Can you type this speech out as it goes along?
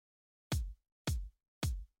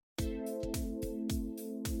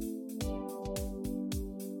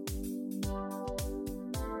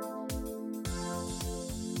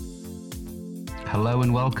Hello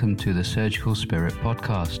and welcome to the Surgical Spirit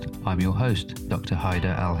podcast. I'm your host, Dr.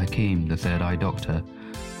 Haider Al-Hakim, the Third Eye Doctor.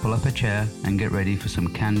 Pull up a chair and get ready for some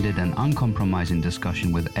candid and uncompromising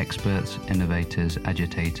discussion with experts, innovators,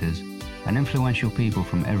 agitators, and influential people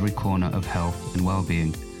from every corner of health and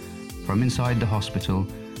well-being. From inside the hospital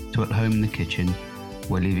to at home in the kitchen,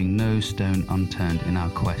 we're leaving no stone unturned in our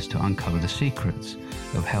quest to uncover the secrets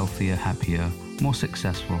of healthier, happier, more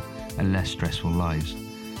successful, and less stressful lives.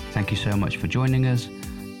 Thank you so much for joining us,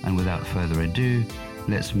 and without further ado,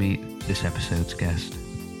 let's meet this episode's guest.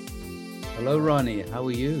 Hello, Ronnie. How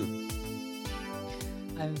are you?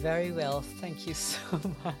 I'm very well. Thank you so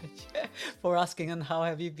much for asking. And how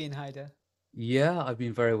have you been, Haider? Yeah, I've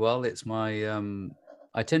been very well. It's my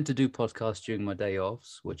I tend to do podcasts during my day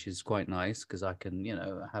offs, which is quite nice because I can,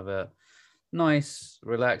 have a nice,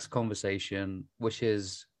 relaxed conversation, which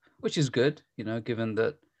is good, given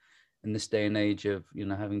that in this day and age of,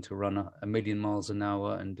 having to run a million miles an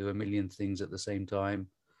hour and do a million things at the same time,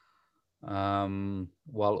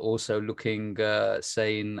 while also looking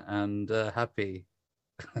sane and happy.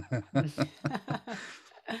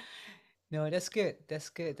 No, that's good. That's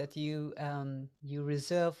good that you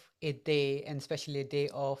reserve a day, and especially a day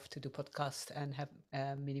off, to do podcast and have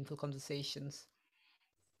meaningful conversations.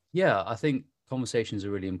 Yeah, I think conversations are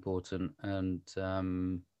really important,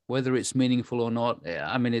 and whether it's meaningful or not,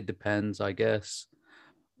 I mean, it depends, I guess,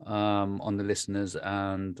 on the listeners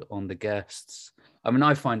and on the guests. I mean,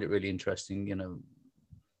 I find it really interesting,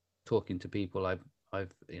 talking to people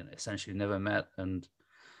I've essentially never met, and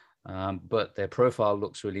but their profile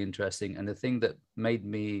looks really interesting. And the thing that made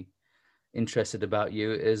me interested about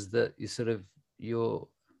you is that you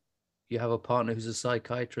have a partner who's a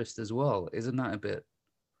psychiatrist as well. Is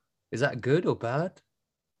that good or bad?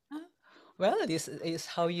 Huh? Well, this is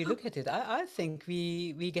how you look at it. I think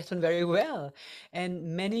we get on very well,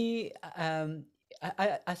 and many.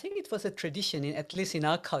 I think it was a tradition, at least in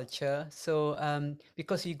our culture. So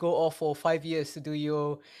because you go off for 5 years to do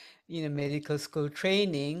your, medical school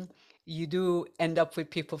training, you do end up with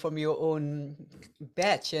people from your own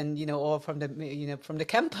batch, and or from the from the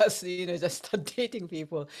campus. Just start dating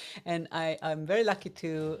people. And I'm very lucky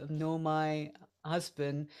to know my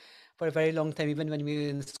husband for a very long time. Even when we were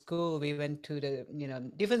in school, we went to the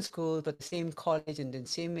different schools, but the same college, and then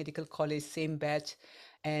same medical college, same batch.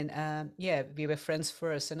 And yeah, we were friends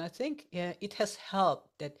first. And I think, yeah, it has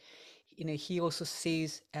helped that he also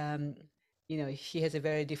sees, he has a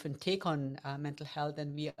very different take on mental health,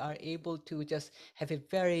 and we are able to just have a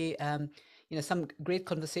very some great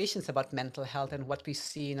conversations about mental health and what we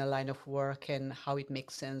see in a line of work and how it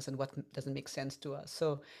makes sense and what doesn't make sense to us.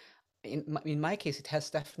 So in my case, it has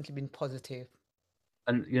definitely been positive.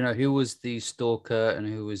 And who was the stalker and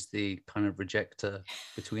who was the kind of rejecter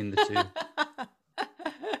between the two?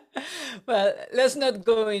 Well, let's not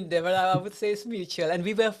go in there, but I would say it's mutual, and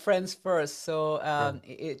we were friends first, so Yeah.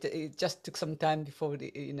 it just took some time before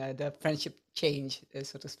the friendship changed,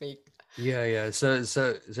 so to speak. Yeah. So it's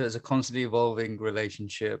a constantly evolving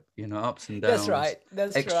relationship, ups and That's downs, right.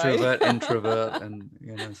 That's right. extrovert, introvert, and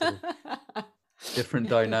sort of different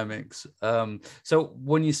dynamics. So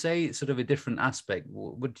when you say sort of a different aspect,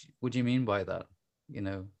 what do you mean by that? You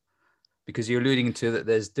know, because you're alluding to that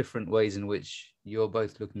there's different ways in which you're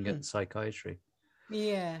both looking at psychiatry.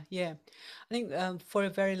 Yeah. I think for a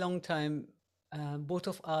very long time, both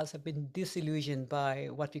of us have been disillusioned by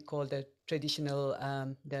what we call the traditional,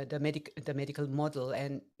 the medical model,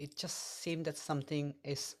 and it just seemed that something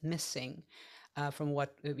is missing from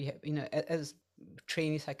what we have. As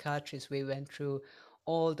trainee psychiatrists, we went through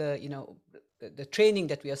all the the training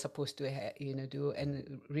that we are supposed to do,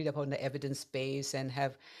 and read upon the evidence base, and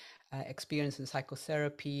have experience in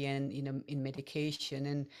psychotherapy and in medication,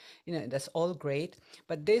 and that's all great,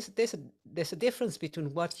 but there's a difference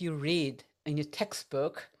between what you read in your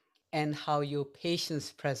textbook and how your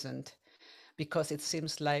patients present, because it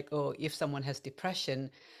seems like, oh, if someone has depression,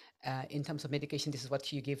 in terms of medication, this is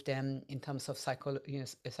what you give them. In terms of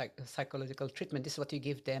psychological treatment, this is what you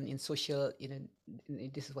give them. In social,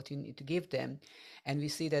 this is what you need to give them. And we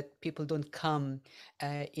see that people don't come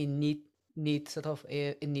in neat sort of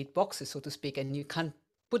in neat boxes, so to speak, and you can't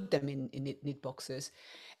put them in neat boxes.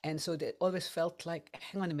 And so they always felt like,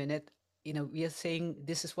 hang on a minute, we are saying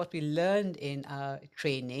this is what we learned in our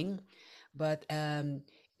training, but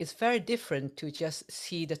it's very different to just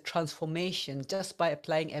see the transformation just by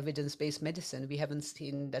applying evidence-based medicine. We haven't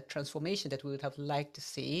seen that transformation that we would have liked to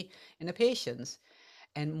see in the patients.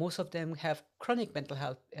 and most of them have chronic mental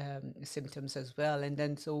health symptoms as well. And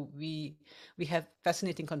then so we have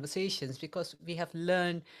fascinating conversations because we have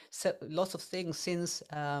learned lots of things since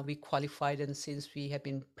we qualified and since we have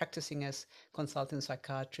been practicing as consultant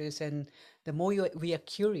psychiatrists. And the more we are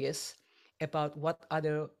curious about what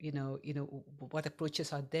other what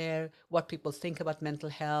approaches are there, what people think about mental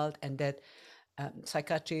health, and that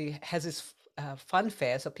psychiatry has its fun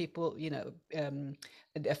fair, so people,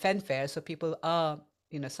 a fanfare, so people are,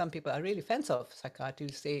 some people are really fans of psychiatry,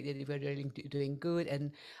 say that we're really doing good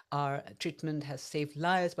and our treatment has saved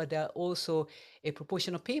lives. But there are also a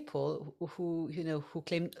proportion of people who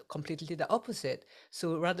claim completely the opposite.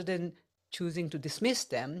 So rather than choosing to dismiss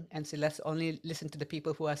them and say let's only listen to the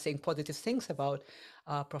people who are saying positive things about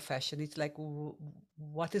our profession, it's like,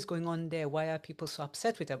 what is going on there? Why are people so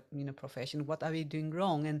upset with our profession? What are we doing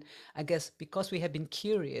wrong? And I guess because we have been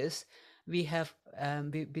curious, we have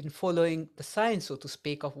been following the science, so to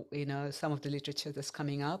speak, of some of the literature that's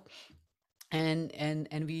coming up, and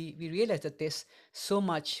we realize that there's so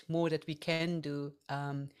much more that we can do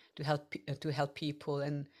to help people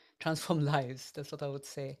and transform lives. That's what I would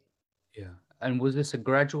say. Yeah. And was this a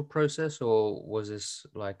gradual process, or was this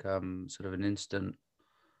like sort of an instant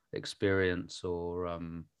experience or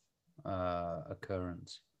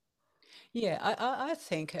occurrence? Yeah, I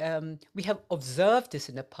think we have observed this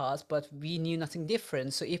in the past, but we knew nothing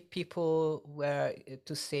different. So if people were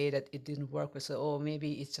to say that it didn't work, we say, oh,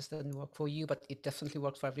 maybe it just doesn't work for you, but it definitely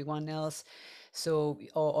worked for everyone else. So,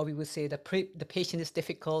 or we would say that the patient is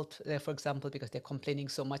difficult, for example, because they're complaining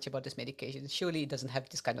so much about this medication. Surely it doesn't have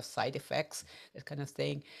this kind of side effects, that kind of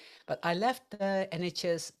thing. But I left the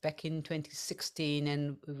NHS back in 2016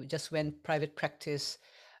 and just went private practice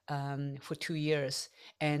for 2 years.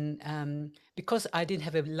 And because I didn't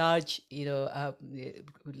have a large,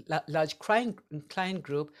 large client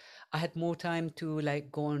group, I had more time to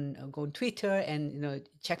like go on Twitter and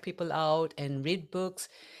check people out and read books.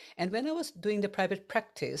 And when I was doing the private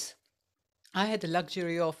practice, I had the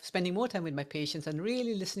luxury of spending more time with my patients and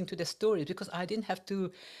really listening to their stories, because I didn't have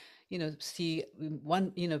to see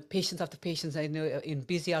one, patients after patients, I know, in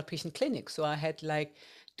busy outpatient clinics. So I had like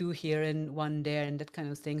two here and one there and that kind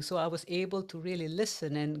of thing. So I was able to really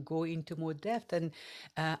listen and go into more depth. And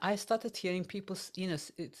I started hearing people,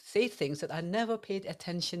 say things that I never paid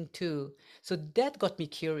attention to. So that got me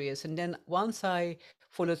curious. And then once I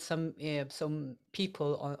followed some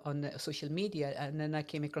people on social media, and then I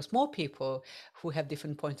came across more people who have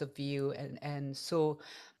different points of view, and so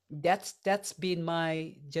that's been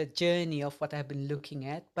my journey of what I've been looking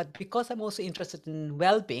at. But because I'm also interested in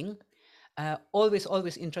well-being,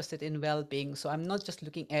 always interested in well-being, so I'm not just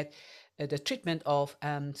looking at the treatment of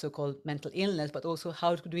so-called mental illness, but also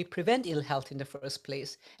how do we prevent ill health in the first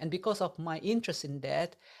place. And because of my interest in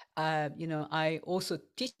that, I also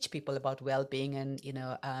teach people about well-being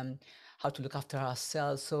and how to look after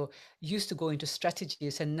ourselves. So used to go into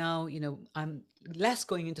strategies, and now I'm less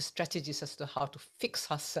going into strategies as to how to fix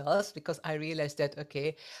ourselves, because I realized that,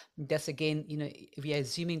 okay, that's again, we are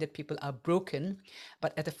assuming that people are broken,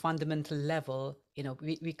 but at a fundamental level,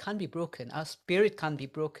 we can't be broken. Our spirit can't be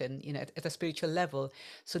broken, at a spiritual level.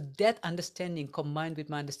 So that understanding, combined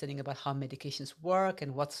with my understanding about how medications work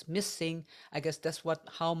and what's missing, I guess that's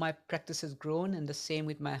how my practice has grown, and the same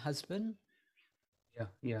with my husband. Yeah,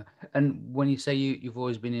 yeah. And when you say you've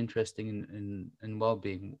always been interested in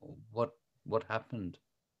well-being, what happened?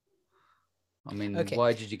 I mean, Okay.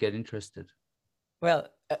 why did you get interested? Well,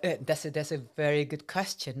 that's a very good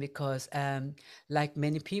question, because like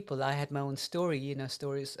many people, I had my own story,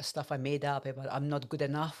 stories, stuff I made up about I'm not good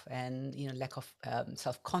enough, and lack of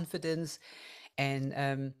self-confidence.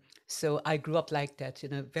 And so I grew up like that,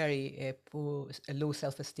 very poor, low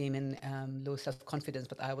self-esteem and low self-confidence.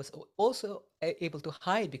 But I was also able to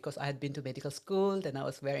hide, because I had been to medical school, and I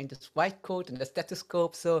was wearing this white coat and a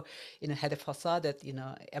stethoscope. So, had a facade that,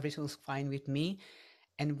 everything was fine with me.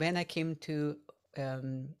 And when I came to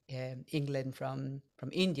England from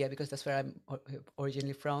India, because that's where I'm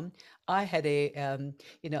originally from, I had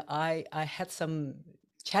I had some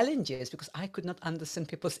challenges, because I could not understand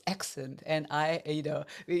people's accent, and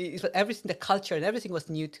everything, the culture and everything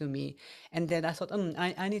was new to me. And then I thought,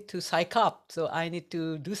 I need to psych up, so I need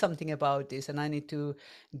to do something about this, and I need to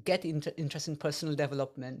get interested in personal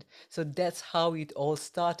development. So that's how it all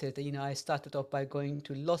started. I started off by going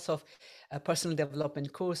to lots of personal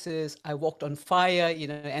development courses. I walked on fire,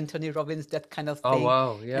 Anthony Robbins, that kind of Oh, thing.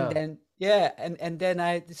 wow, And yeah. then, yeah, and then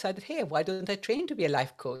I decided, hey, why don't I train to be a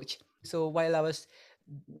life coach? So while I was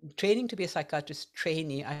training to be a psychiatrist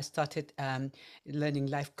trainee, I started learning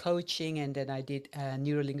life coaching, and then I did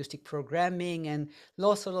neuro-linguistic programming and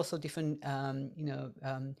lots of different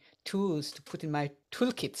tools to put in my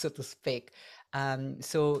toolkit, so to speak.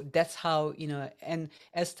 So that's how, and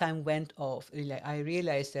as time went off, I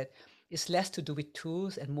realized that it's less to do with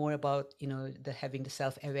tools and more about, the having the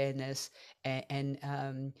self-awareness and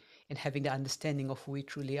having the understanding of who we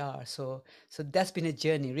truly are. So that's been a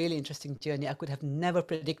journey, really interesting journey. I could have never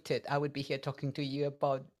predicted I would be here talking to you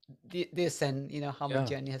about this, and how my Yeah.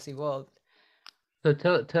 journey has evolved. So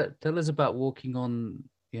tell us about walking on,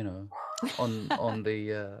 on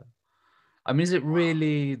the. I mean, is it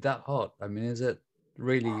really that hot? I mean, is it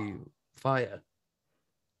really fire?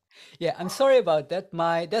 Yeah, I'm sorry about that.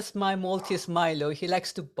 That's my Maltese Milo. He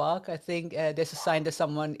likes to bark. I think there's a sign that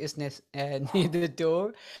someone is near the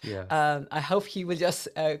door. Yeah, I hope he will just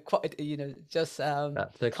just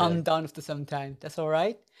that's calm okay. down after some time. That's all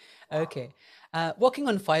right. Okay. Walking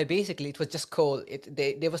on fire, basically, it was just coal.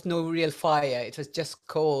 There was no real fire. It was just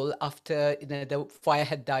coal after the fire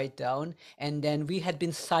had died down. And then we had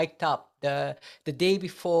been psyched up the day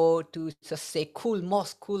before to just say, cool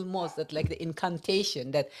moss, that like the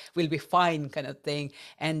incantation that will be fine kind of thing.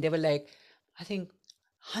 And they were like, I think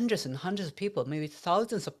hundreds and hundreds of people, maybe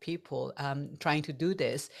thousands of people trying to do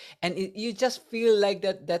this. And you just feel like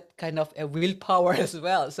that kind of a willpower as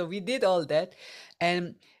well. So we did all that.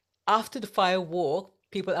 And after the fire walk,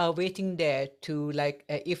 people are waiting there to like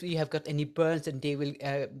if you have got any burns, and they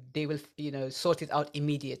will sort it out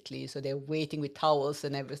immediately. So they're waiting with towels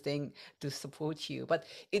and everything to support you. But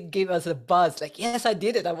it gave us a buzz, like, yes, I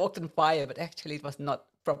did it, I walked on fire, but actually it was not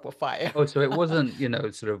proper fire. Oh, so it wasn't,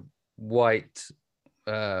 sort of white,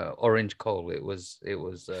 orange coal. It was.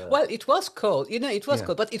 Well, it was cold, it was Yeah,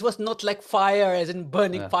 cold, but it was not like fire, as in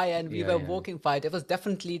burning fire, and we yeah, were yeah, walking fire. There was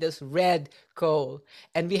definitely this red coal,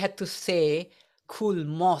 and we had to say cool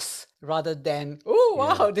moss rather than, oh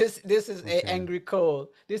yeah. wow, this is a Okay. angry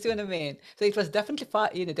coal. Do you see what I mean? So it was definitely fire,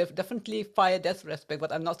 definitely fire that respect,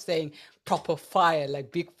 but I'm not saying proper fire,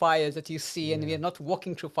 like big fires that you see, and we Yeah. are not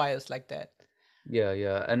walking through fires like that. Yeah,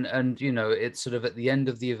 yeah. And it's sort of at the end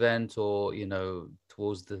of the event, or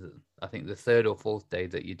towards I think the third or fourth day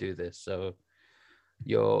that you do this. So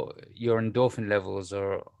your endorphin levels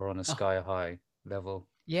are on a Oh, sky high level.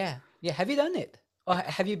 yeah, yeah. Have you done it, or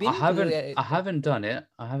have you I been to haven't I the haven't done it.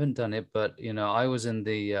 I haven't done it, but I was in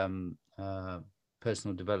the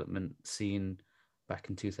personal development scene back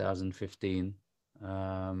in 2015.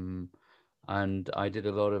 Um and I did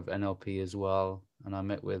a lot of NLP as well, and I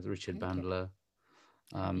met with Richard okay? Bandler,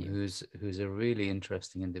 Have you? who's a really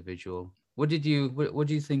interesting individual. What do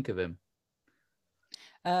you think of him?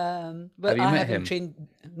 Well, Have you I met haven't him? trained.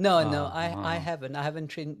 No, no, Ah, I ah. haven't. I haven't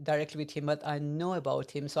trained directly with him, but I know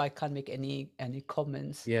about him, so I can't make any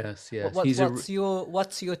comments. Yes, What, yes. what's what's your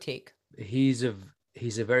what's your take? He's a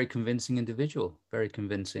he's a very convincing individual, very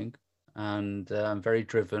convincing, and very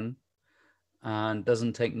driven, and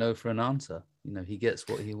doesn't take no for an answer. He gets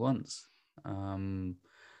what he wants, um,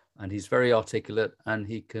 and he's very articulate, and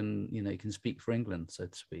he can speak for England, so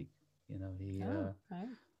to speak. He Oh,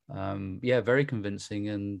 right. yeah, very convincing,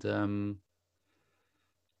 and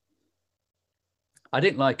I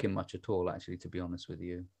didn't like him much at all, actually, to be honest with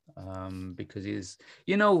you, because he's,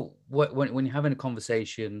 when you're having a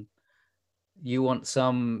conversation, you want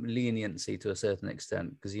some leniency to a certain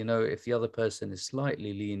extent, because if the other person is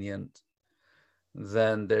slightly lenient,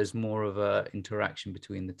 then there's more of a interaction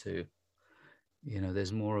between the two.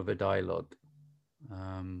 There's more of a dialogue,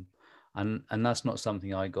 um, and that's not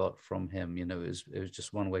something I got from him. It was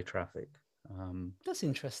just one-way traffic. That's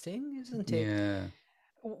interesting, isn't it? Yeah,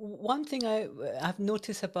 One thing I've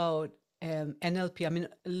noticed about NLP, I mean,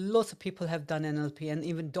 lots of people have done NLP, and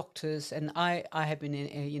even doctors, and I have been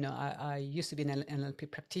I used to be an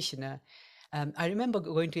NLP practitioner. I remember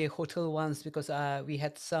going to a hotel once because we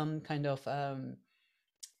had some kind of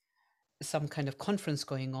conference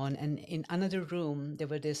going on, and in another room there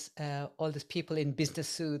were this all these people in business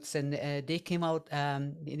suits, and they came out,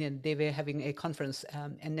 they were having a conference,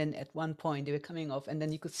 and then at one point they were coming off, and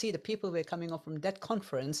then you could see the people were coming off from that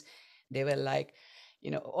conference. They were like,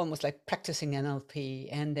 almost like practicing NLP,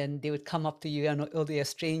 and then they would come up to you, and or they're a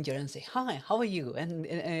stranger, and say, hi, how are you, and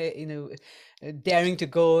daring to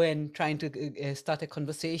go and trying to start a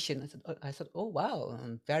conversation. I thought, oh wow,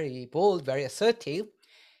 very bold, very assertive.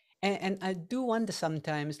 And I do wonder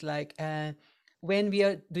sometimes, like when we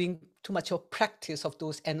are doing too much of practice of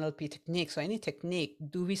those NLP techniques or any technique,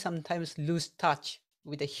 do we sometimes lose touch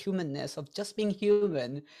with the humanness of just being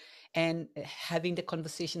human and having the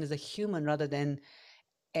conversation as a human rather than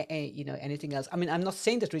anything else. I mean, I'm not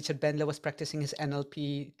saying that Richard Bandler was practicing his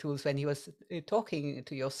NLP tools when he was talking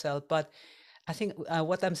to yourself, but I think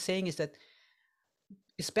what I'm saying is that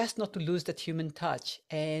it's best not to lose that human touch.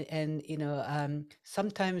 And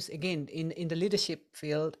sometimes again in the leadership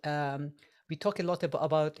field, we talk a lot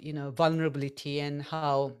about vulnerability and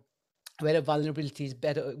how whether vulnerability is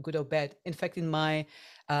better, good or bad. In fact, in my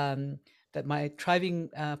that my Thriving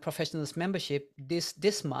Professionals membership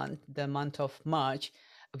this month, the month of March,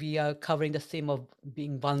 we are covering the theme of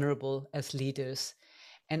being vulnerable as leaders.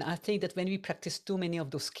 And I think that when we practice too many of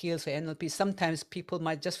those skills for NLP, sometimes people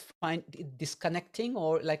might just find it disconnecting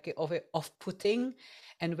or like off-putting.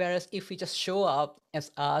 And whereas if we just show up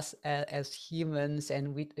as us, as humans,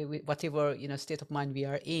 and with whatever state of mind we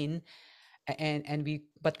are in, and we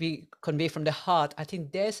convey from the heart, I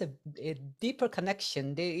think there's a deeper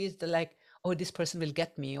connection. There is the like, oh, this person will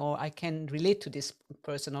get me, or I can relate to this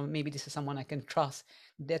person, or maybe this is someone I can trust,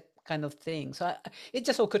 that kind of thing. So it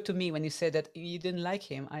just occurred to me when you said that you didn't like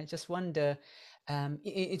him. I just wonder,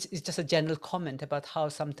 it's just a general comment about how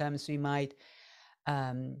sometimes we might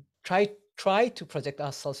try to project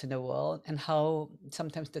ourselves in the world, and how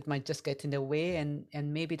sometimes that might just get in the way, and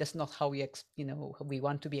maybe that's not how we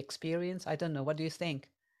want to be experienced. I don't know. What do you think?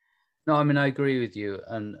 No, I mean, I agree with you.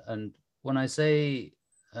 And when I say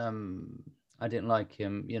I didn't like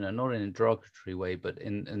him, not in a derogatory way, but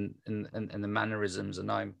in the mannerisms,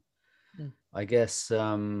 and I guess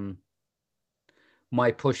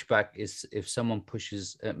my pushback is if someone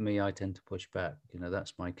pushes at me, I tend to push back.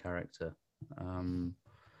 That's my character.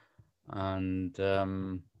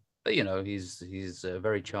 But he's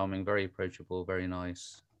very charming, very approachable, very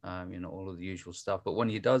nice. All of the usual stuff. But when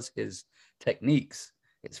he does his techniques,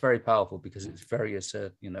 it's very powerful because it's very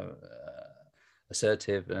assertive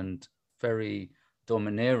and very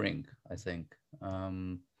domineering, I think.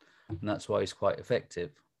 And that's why he's quite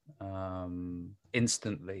effective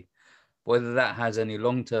instantly. Whether that has any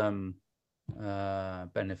long-term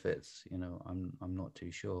benefits, I'm not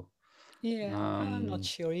too sure. Yeah, I'm not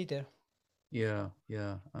sure either. Yeah.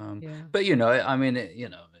 Yeah. But I mean,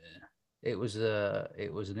 it was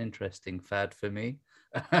an interesting fad for me,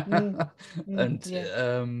 and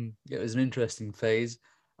Yeah. it was an interesting phase,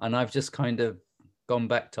 and I've just kind of gone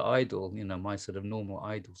back to idle, my sort of normal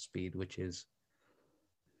idle speed, which is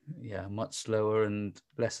much slower and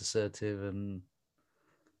less assertive, and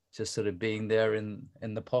just sort of being there in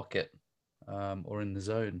the pocket or in the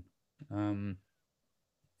zone.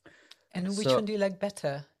 And which one do you like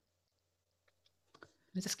better?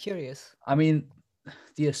 I'm just curious. I mean,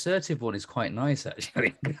 the assertive one is quite nice,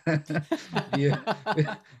 actually. you,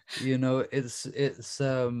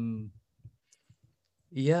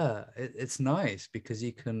 it's nice because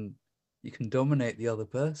you can dominate the other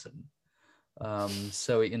person.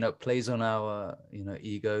 So it plays on our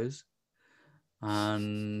egos,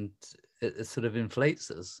 and it sort of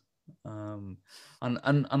inflates us. And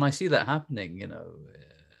I see that happening,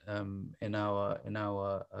 in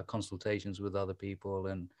our consultations with other people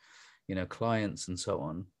and clients and so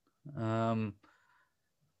on.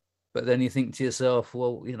 But then you think to yourself,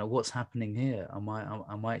 well, what's happening here? Am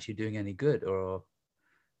I actually doing any good, or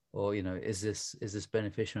is this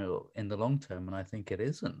beneficial in the long term? And I think it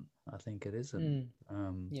isn't.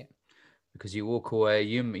 Yeah. Because you walk away,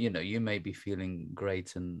 you may be feeling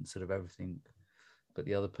great and sort of everything, but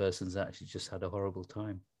the other person's actually just had a horrible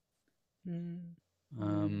time.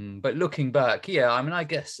 But looking back, I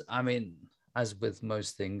guess, as with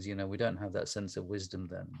most things, we don't have that sense of wisdom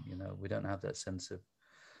then, we don't have that sense of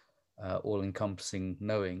all-encompassing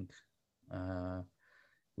knowing.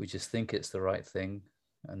 We just think it's the right thing,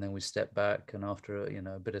 and then we step back, and after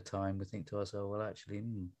a bit of time we think to ourselves, well, actually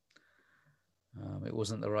it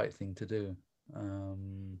wasn't the right thing to do.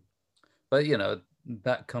 But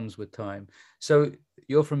that comes with time. So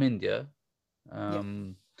you're from India.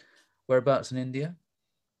 Whereabouts in India?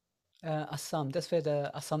 Assam. That's where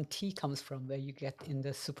the Assam tea comes from, where you get in the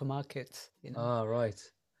supermarkets. Ah, right.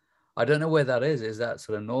 I don't know where that is. Is that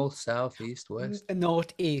sort of north, south, east, west?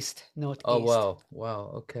 Northeast. Oh,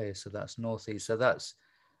 wow. Okay, so that's northeast. So that's,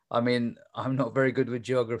 I'm not very good with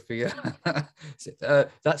geography.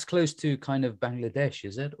 That's close to kind of Bangladesh,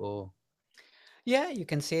 is it? Or yeah, you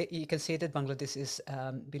can say that Bangladesh is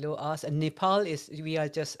below us, and Nepal we are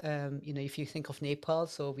just if you think of Nepal,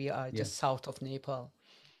 so we are just south of Nepal.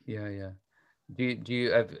 Yeah. Do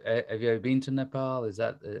you have you ever been to Nepal? Is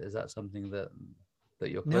that something that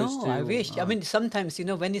you're close to? No, I wish. I mean, sometimes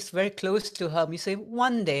when it's very close to home, you say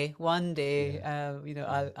one day,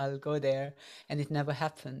 I'll go there, and it never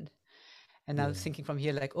happened. And I was thinking from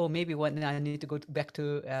here, like, oh, maybe one day I need to go back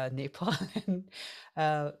to Nepal and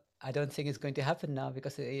I don't think it's going to happen now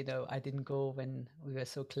because I didn't go when we were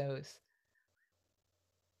so close.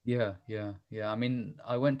 Yeah, yeah, yeah. I mean,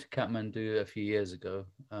 I went to Kathmandu a few years ago,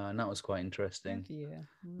 and that was quite interesting. Have you?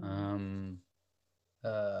 Um,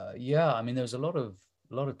 yeah, I mean, there was a lot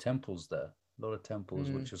of temples there, a lot of temples,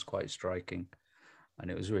 Mm, which was quite striking, and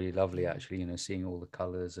it was really lovely yeah. actually. Seeing all the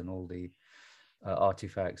colors and all the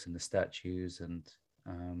artifacts and the statues and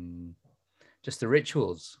um, just the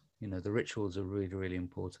rituals. The rituals are really, really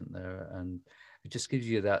important there, and it just gives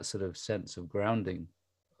you that sort of sense of grounding,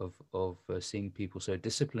 of seeing people so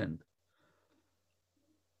disciplined.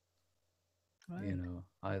 Right.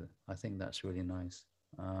 I think that's really nice.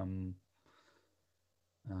 Um,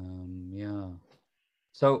 yeah.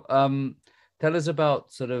 So, tell us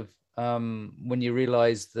about sort of when you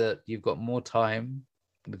realize that you've got more time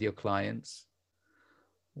with your clients.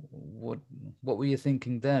 What what were you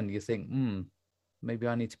thinking then? You think, maybe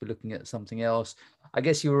I need to be looking at something else. I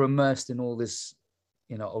guess you were immersed in all this,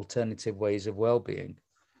 alternative ways of well-being.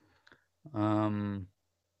 Um,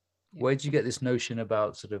 Yeah. where did you get this notion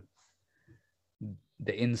about sort of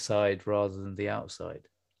the inside rather than the outside?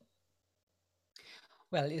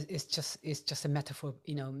 Well, it's just a metaphor,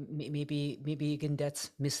 maybe again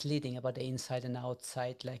that's misleading about the inside and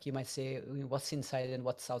outside. Like you might say, what's inside and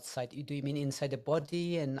what's outside? Do you mean inside the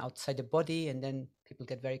body and outside the body? And then people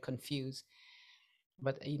get very confused.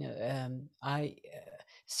 But I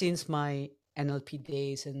since my NLP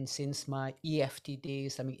days and since my EFT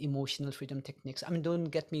days, I mean emotional freedom techniques. I mean, don't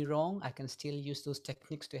get me wrong, I can still use those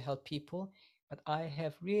techniques to help people, but I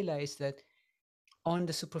have realized that on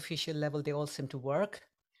the superficial level, they all seem to work.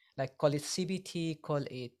 Like call it CBT, call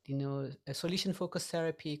it, a solution focused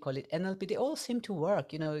therapy, call it NLP. They all seem to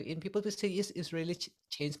work. In people will say, yes, it's really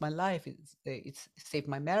changed my life. It's saved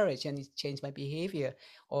my marriage and it's changed my behavior.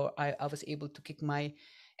 Or I was able to kick my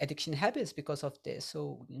addiction habits because of this.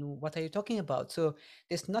 So, what are you talking about? So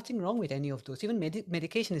there's nothing wrong with any of those. Even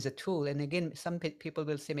medication is a tool. And again, some people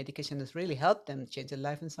will say medication has really helped them change their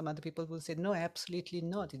life. And some other people will say, no, absolutely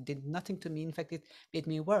not. It did nothing to me. In fact, it made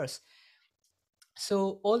me worse.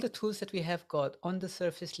 So all the tools that we have got on the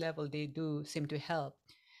surface level, they do seem to help,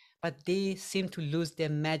 but they seem to lose their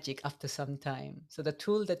magic after some time. So the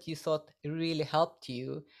tool that you thought really helped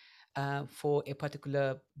you for a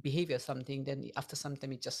particular behavior, something, then after some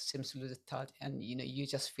time it just seems to lose its touch, and you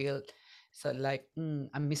just feel so like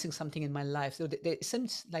I'm missing something in my life. So it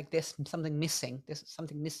seems like there's something missing. There's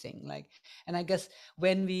something missing. Like, and I guess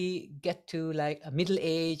when we get to like a middle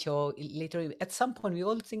age or later, at some point, we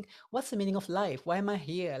all think, what's the meaning of life? Why am I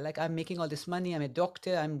here? Like, I'm making all this money. I'm a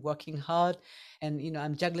doctor. I'm working hard, and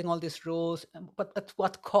I'm juggling all these roles. But at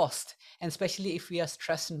what cost? And especially if we are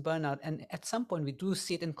stressed and burnout. And at some point, we do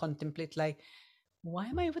sit and contemplate, like, why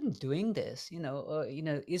am I even doing this?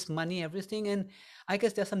 Is money everything? And I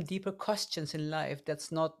guess there's some deeper questions in life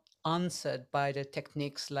that's not answered by the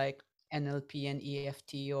techniques like NLP and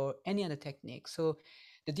EFT or any other technique. So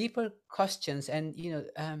the deeper questions, and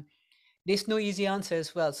there's no easy answer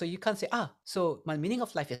as well. So you can't say, so my meaning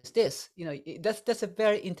of life is this. That's a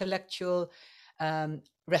very intellectual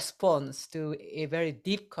response to a very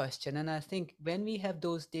deep question. And I think when we have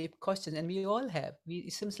those deep questions, and we all have,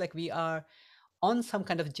 it seems like we are on some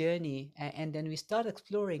kind of journey, and then we start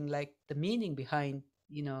exploring like the meaning behind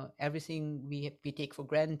everything we take for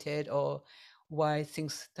granted, or why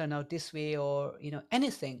things turn out this way, or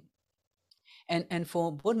anything. And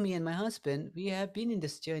for both me and my husband, we have been in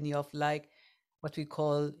this journey of like what we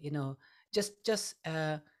call just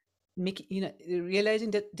make realizing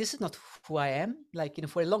that this is not who I am. Like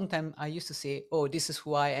for a long time I used to say, oh, this is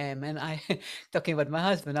who I am. And I talking about my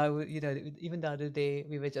husband, I would even the other day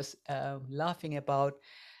we were just laughing about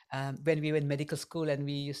when we were in medical school and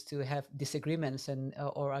we used to have disagreements and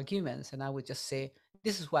or arguments, and I would just say,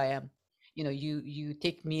 this is who I am. You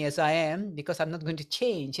take me as I am because I'm not going to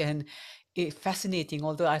change. And fascinating,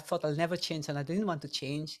 although I thought I'll never change and I didn't want to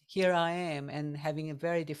change, here I am, and having a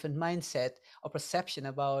very different mindset or perception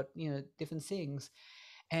about different things.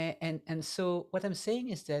 And so what I'm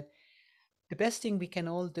saying is that the best thing we can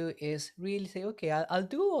all do is really say, okay, I'll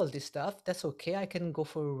do all this stuff. That's okay. I can go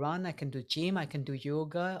for a run. I can do gym. I can do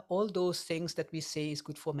yoga. All those things that we say is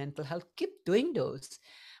good for mental health. Keep doing those.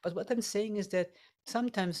 But what I'm saying is that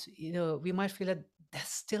sometimes, we might feel that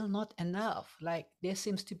that's still not enough. Like there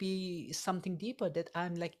seems to be something deeper that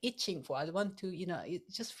I'm like itching for. I want to, it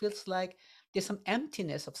just feels like there's some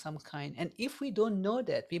emptiness of some kind. And if we don't know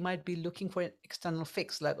that, we might be looking for an external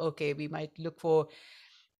fix. Like, okay, we might look for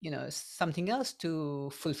something else to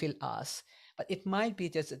fulfill us, but it might be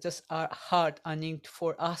just our heart yearning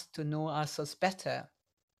for us to know ourselves better.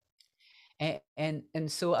 And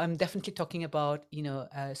so I'm definitely talking about,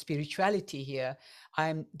 spirituality here.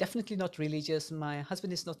 I'm definitely not religious. My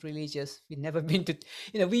husband is not religious. We've never been to,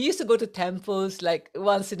 we used to go to temples like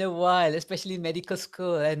once in a while, especially in medical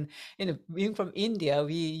school. And, being from India,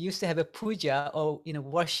 we used to have a puja, or,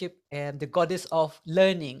 worship the goddess of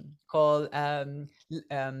learning called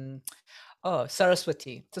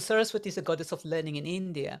Saraswati. So Saraswati is a goddess of learning in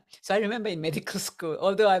India. So I remember in medical school,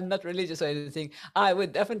 although I'm not religious or anything, I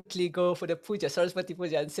would definitely go for the puja, Saraswati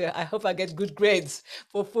puja, and say, I hope I get good grades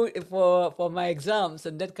for my exams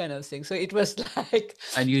and that kind of thing. So it was like,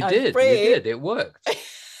 And you I did. prayed. It worked.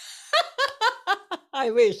 I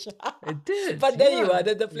wish. It did. But there you are,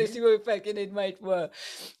 Yeah. the Yeah. placebo effect, it might work.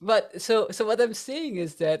 But so what I'm saying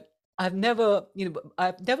is that I never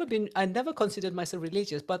considered myself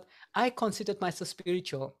religious, but I considered myself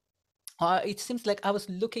spiritual. It seems like I was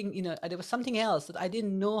looking, there was something else that I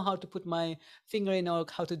didn't know how to put my finger in or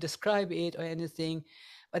how to describe it or anything.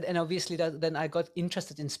 But and obviously then I got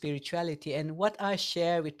interested in spirituality, and what I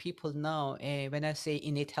share with people now, when I say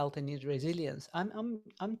innate health and innate resilience, I'm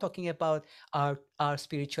talking about our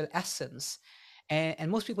spiritual essence. And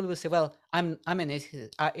most people will say, well, I'm an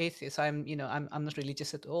atheist. I'm not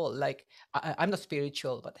religious at all. Like I'm not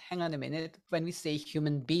spiritual. But hang on a minute. When we say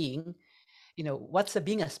human being, what's the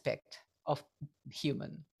being aspect of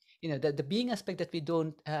human? The being aspect that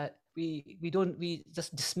we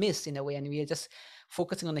just dismiss in a way, and we are just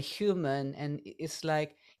focusing on the human. And it's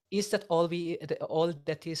like, is that all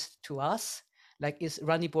that is to us? Like, is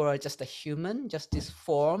Rani Bora just a human, just this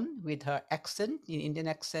form with her accent, Indian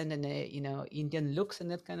accent, and Indian looks and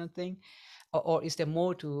that kind of thing? Or is there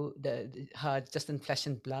more to her, just in flesh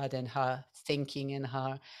and blood, and her thinking and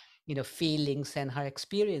her feelings and her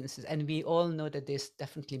experiences? And we all know that there's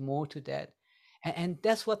definitely more to that. And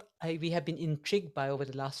that's what we have been intrigued by over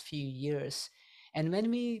the last few years. And when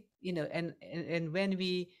we and when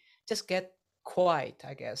we just get quiet,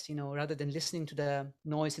 I guess, rather than listening to the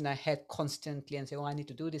noise in our head constantly and say, oh, I need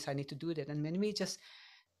to do this, I need to do that. And when we just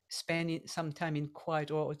spend some time in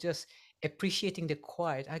quiet, or just appreciating the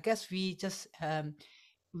quiet, I guess we just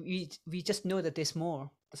know that there's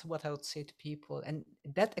more. That's what I would say to people. And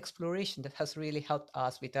that exploration, that has really helped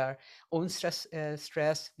us with our own stress,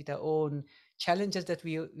 with our own challenges that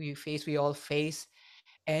we all face.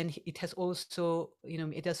 And it has also,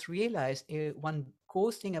 it has realized one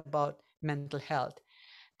cool thing about mental health,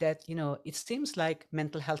 that it seems like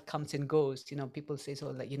mental health comes and goes. People say,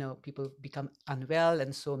 so like, people become unwell,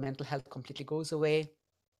 and so mental health completely goes away.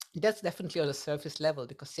 That's definitely on the surface level,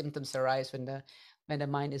 because symptoms arise when the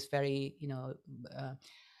mind is very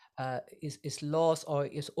uh, is lost or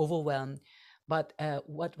is overwhelmed. But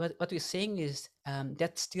what we're saying is,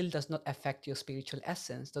 that still does not affect your spiritual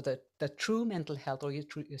essence. So the true mental health, or your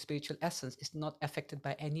spiritual essence, is not affected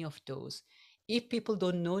by any of those. If people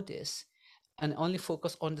don't know this and only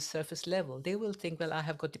focus on the surface level, they will think, well, I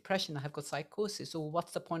have got depression, I have got psychosis, so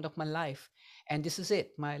what's the point of my life? And this is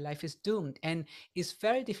it, my life is doomed. And it's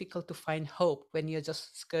very difficult to find hope when you're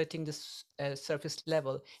just skirting this surface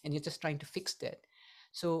level, and you're just trying to fix that.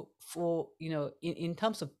 So for in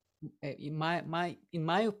terms of in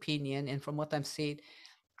my opinion, and from what I'm saying,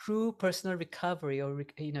 true personal recovery, or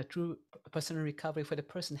true personal recovery for the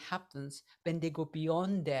person happens when they go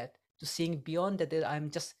beyond that, to seeing beyond that I'm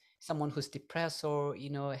just someone who's depressed, or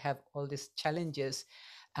have all these challenges,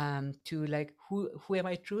 to like, who am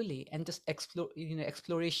I truly, and just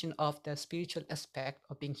exploration of the spiritual aspect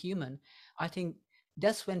of being human. I think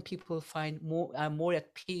that's when people find more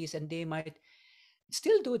at peace, and they might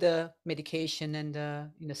still do the medication and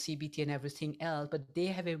the CBT and everything else, but they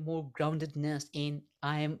have a more groundedness in,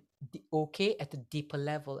 I am okay at a deeper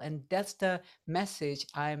level. And that's the message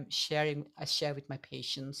I share with my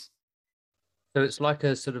patients. So it's like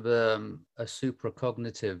a sort of a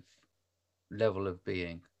supracognitive level of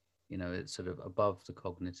being. It's sort of above the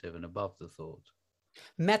cognitive and above the thought.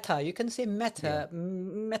 Meta, you can say Yeah.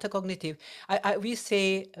 metacognitive. We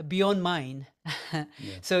say beyond mind.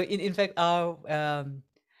 Yeah. So in fact, our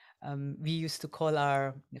we used to call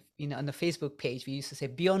our, on the Facebook page, we used to say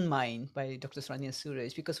Beyond Mind by Dr. Srania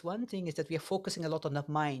Suresh, because one thing is that we are focusing a lot on the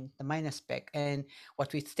mind aspect, and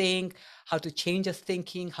what we think, how to change our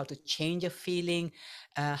thinking, how to change our feeling,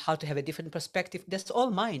 how to have a different perspective. That's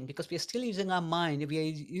all mind, because we are still using our mind, we are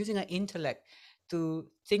using our intellect to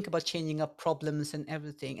think about changing our problems and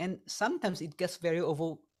everything. And sometimes it gets very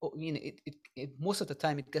most of the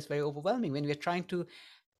time it gets very overwhelming when we're trying to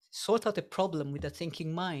sort out a problem with a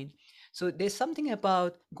thinking mind. So there's something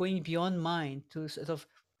about going beyond mind to sort of,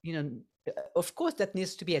 of course, that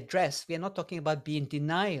needs to be addressed. We are not talking about being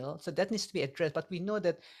denial. So that needs to be addressed. But we know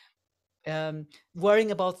that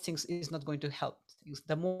worrying about things is not going to help things.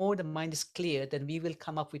 The more the mind is clear, then we will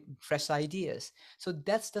come up with fresh ideas. So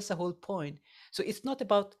that's the whole point. So it's not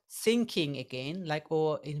about thinking again, like,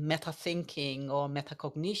 or in meta thinking or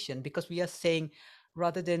metacognition, because we are saying,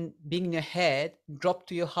 rather than being in your head, drop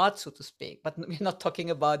to your heart, so to speak. But we're not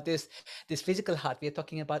talking about this physical heart. We are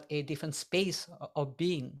talking about a different space of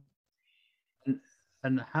being. And,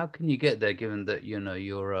 and how can you get there, given that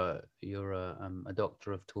you're a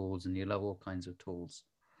doctor of tools and you love all kinds of tools?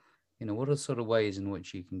 What are sort of ways in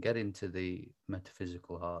which you can get into the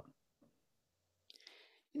metaphysical heart?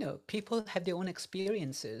 People have their own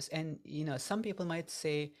experiences, and some people might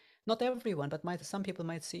say, not everyone, but some people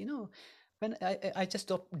might say, when I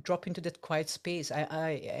just drop into that quiet space,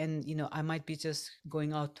 and I might be just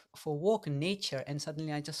going out for a walk in nature, and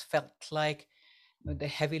suddenly I just felt like the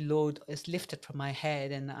heavy load is lifted from my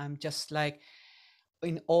head, and I'm just like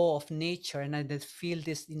in awe of nature, and I just feel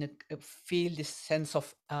this sense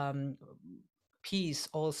of peace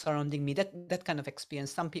all surrounding me. That kind of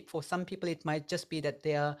experience. For some people, it might just be that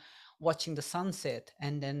they are watching the sunset,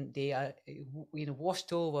 and then they are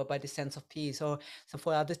washed over by the sense of peace. Or so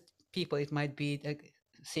for other people, it might be like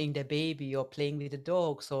seeing their baby, or playing with the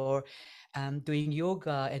dogs, or doing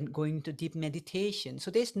yoga and going into deep meditation. So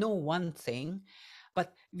there's no one thing,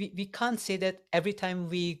 but we can't say that every time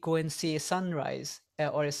we go and see a sunrise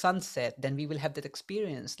or a sunset, then we will have that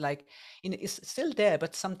experience. Like, it's still there,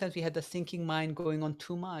 but sometimes we have the thinking mind going on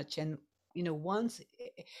too much. And once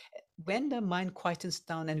when the mind quietens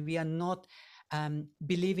down, and we are not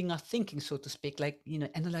believing our thinking, so to speak, like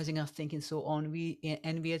analyzing our thinking, so on, we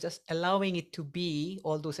are just allowing it to be,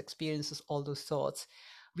 all those experiences, all those thoughts.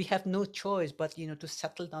 We have no choice but to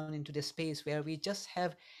settle down into the space where we just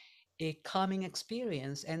have a calming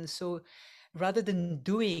experience. And so rather than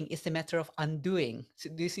doing, it's a matter of undoing. So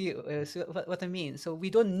do you see what I mean? So we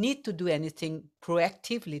don't need to do anything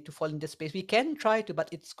proactively to fall in the space. We can try to, but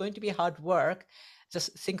it's going to be hard work.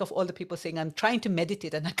 Just think of all the people saying, I'm trying to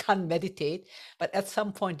meditate and I can't meditate. But at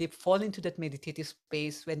some point they fall into that meditative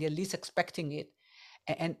space when they're least expecting it.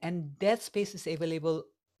 And that space is available,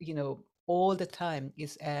 all the time.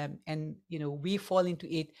 Is and we fall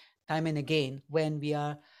into it time and again when we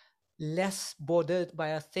are less bothered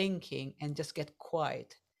by our thinking and just get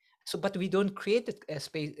quiet. So, but we don't create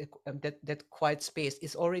space, that quiet space.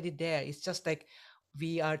 It's already there. It's just like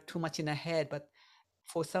we are too much in our head. But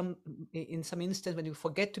in some instance, when we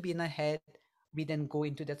forget to be in our head, we then go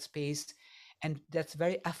into that space, and that's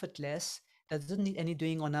very effortless. Doesn't need any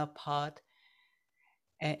doing on our part,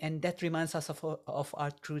 and that reminds us of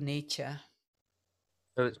our true nature.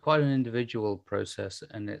 So it's quite an individual process,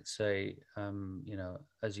 and it's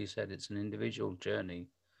as you said, it's an individual journey,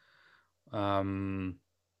 um,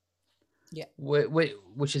 Yeah.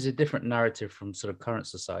 which is a different narrative from sort of current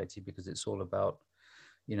society, because it's all about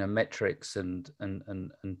metrics and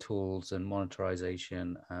tools and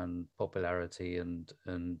monetization and popularity and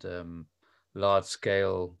large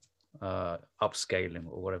scale upscaling,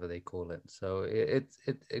 or whatever they call it. So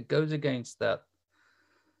it goes against that,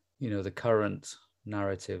 the current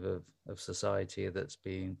narrative of society that's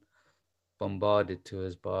being bombarded to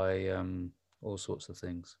us by all sorts of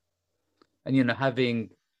things. And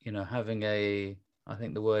having a, I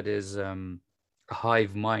think the word is a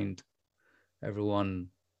hive mind.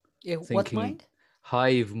 Everyone Yeah. What thinking, mind?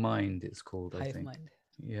 hive mind it's called, I Hive think. mind.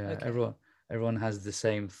 Yeah, Okay. everyone has the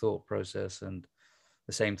same thought process and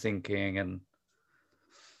the same thinking. And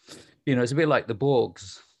it's a bit like the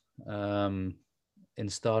Borgs in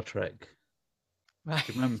Star Trek. Right.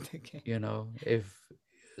 Do you remember? Okay. If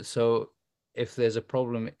so, if there's a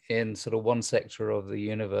problem in sort of one sector of the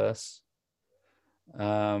universe,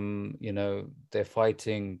 they're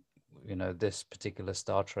fighting, this particular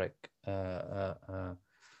Star Trek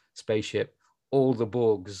spaceship. All the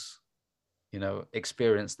Borgs,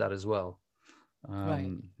 experience that as well.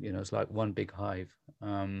 Right. It's like one big hive.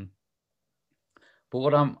 But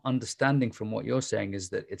what I'm understanding from what you're saying is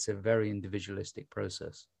that it's a very individualistic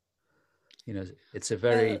process. It's a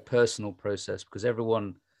very Well, personal process, because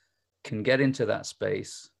everyone can get into that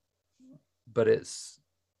space, but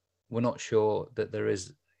we're not sure that there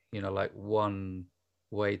is, like one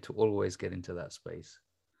way to always get into that space.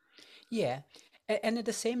 yeah. And at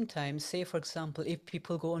the same time, say, for example, if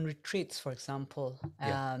people go on retreats, for example,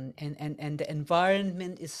 Yeah. and the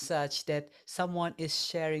environment is such that someone is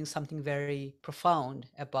sharing something very profound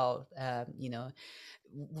about,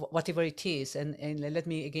 whatever it is. And let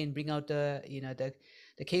me again bring out the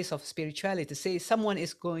case of spirituality. Say someone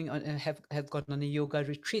is going on, have gone on a yoga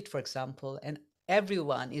retreat, for example, and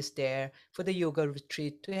everyone is there for the yoga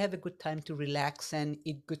retreat to have a good time, to relax and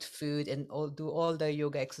eat good food and do all the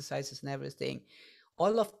yoga exercises and everything.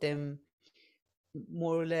 All of them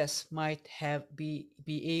more or less might have be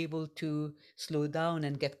able to slow down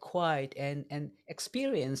and get quiet and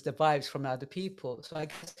experience the vibes from other people. So I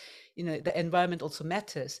guess, the environment also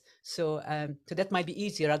matters. So that might be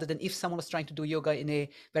easier, rather than if someone was trying to do yoga in a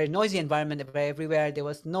very noisy environment where everywhere there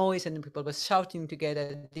was noise and people were shouting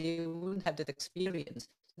together, they wouldn't have that experience.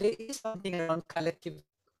 There is something around collective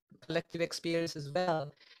experience as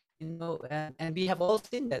well, and we have all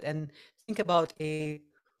seen that. And think about a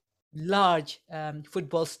large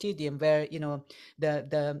football stadium where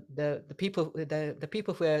the people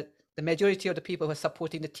who are the majority of the people who are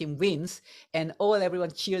supporting the team wins, and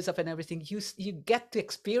everyone cheers up and everything. You get to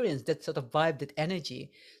experience that sort of vibe, that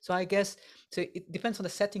energy. So I guess, so it depends on the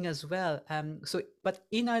setting as well. But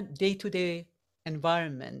in our day-to-day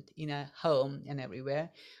environment, in a home and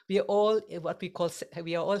everywhere, we are all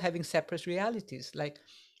we are all having separate realities. Like,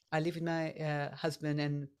 I live with my husband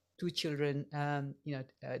and two children.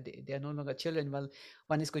 They are no longer children. Well,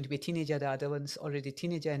 one is going to be a teenager, the other one's already a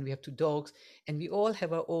teenager, and we have two dogs, and we all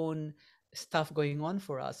have our own stuff going on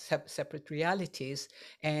for us, separate realities.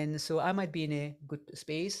 And so I might be in a good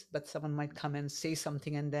space, but someone might come and say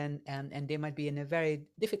something, and then and they might be in a very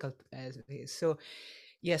difficult space. So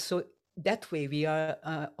yes, so that way we are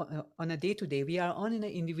on a day to day, we are on an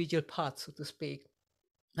individual path, so to speak.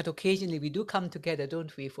 But occasionally we do come together,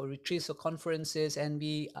 don't we, for retreats or conferences, and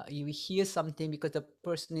we hear something because the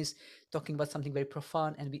person is talking about something very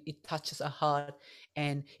profound, and it touches our heart.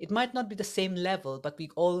 And it might not be the same level, but we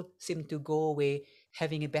all seem to go away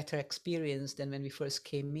having a better experience than when we first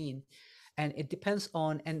came in. And it depends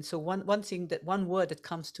on, and so one word that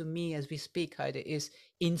comes to me as we speak, Heide, is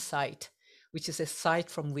insight, which is a sight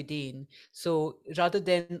from within. So rather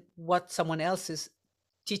than what someone else is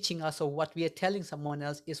teaching us, or what we are telling someone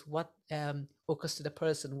else, is what occurs to the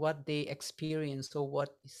person, what they experience, or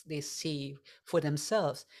what they see for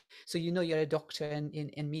themselves. So you're a doctor,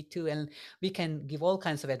 and me too, and we can give all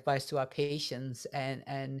kinds of advice to our patients,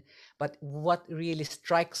 but what really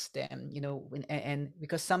strikes them, and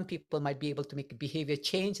because some people might be able to make a behavior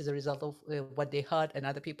change as a result of what they heard, and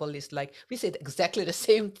other people is like, we said exactly the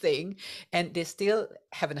same thing and they still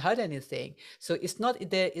haven't heard anything. So it's not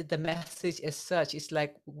the message as such. It's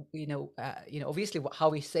like, obviously how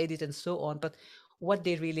we said it and so on, but what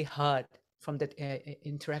they really heard from that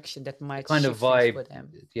interaction that The might kind of shift things for vibe,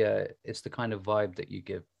 them. yeah, it's the kind of vibe that you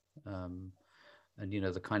give, and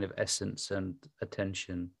the kind of essence and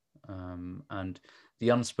attention, and the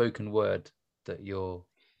unspoken word that you're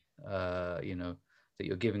that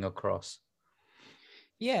you're giving across.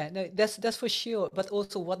 Yeah, no, that's for sure. But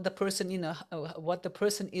also what the person, what the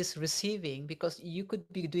person is receiving, because you could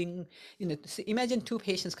be doing, imagine two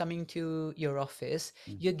patients coming to your office.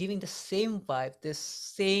 You're giving the same vibe, the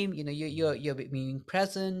same, you're being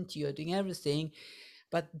present, you're doing everything.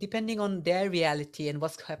 But depending on their reality and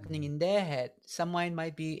what's happening in their head, someone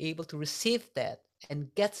might be able to receive that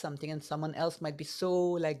and get something, and someone else might be so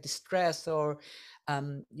like distressed or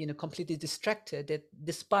completely distracted that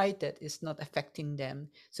despite that it's not affecting them.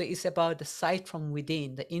 So it's about the sight from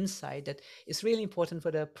within, the insight, that is really important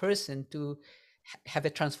for the person to have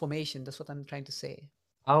a transformation. That's what I'm trying to say.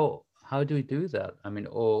 How do we do that? I mean,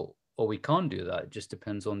 or we can't do that. It just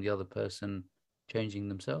depends on the other person changing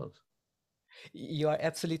themselves. You are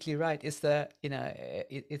absolutely right. It's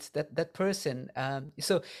it's that person.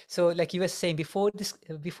 So like you were saying before this,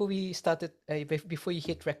 before we started, before you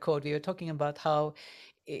hit record, we were talking about how,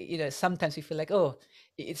 sometimes we feel like, oh,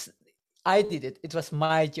 it's I did it. It was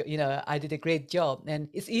my job. I did a great job, and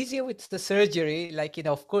it's easier with the surgery. Like,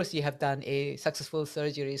 of course, you have done a successful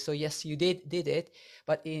surgery, so yes, you did it.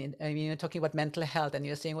 But you're talking about mental health, and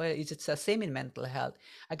you're saying, well, it's the same in mental health.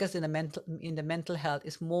 I guess in the mental health,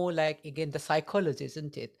 it's more like, again, the psychology,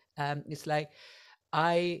 isn't it? It's like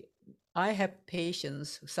I I have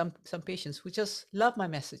patients, some patients who just love my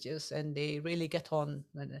messages and they really get on,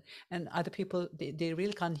 and other people they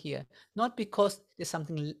really can't hear. Not because there's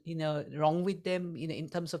something wrong with them, in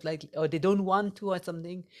terms of like, or they don't want to or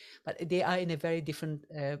something, but they are in a very different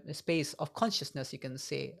space of consciousness, you can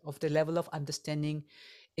say, of the level of understanding.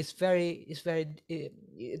 It's very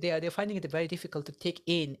they're finding it very difficult to take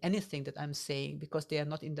in anything that I'm saying because they are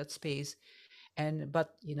not in that space. And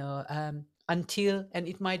but until, and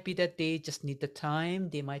it might be that they just need the time,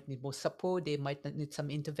 they might need more support, they might need some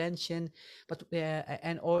intervention, but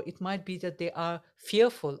and or it might be that they are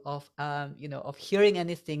fearful of of hearing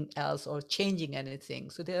anything else or changing anything.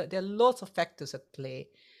 So there are lots of factors at play.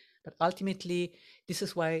 But ultimately, this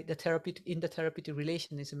is why the therapeutic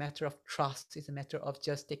relation is a matter of trust. It's a matter of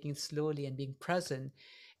just taking it slowly and being present.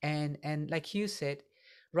 And like you said,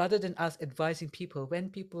 rather than us advising people, when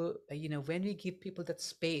people, when we give people that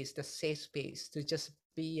space, the safe space to just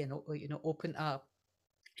be and open up,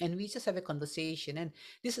 and we just have a conversation. And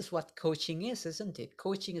this is what coaching is, isn't it?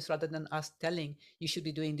 Coaching is, rather than us telling you should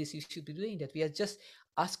be doing this, you should be doing that, we are just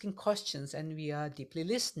asking questions and we are deeply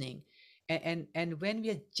listening. And when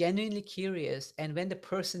we are genuinely curious, and when the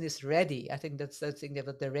person is ready, I think that's the thing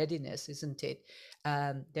about the readiness, isn't it?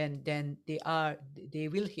 Then they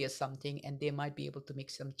will hear something, and they might be able to make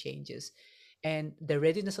some changes. And the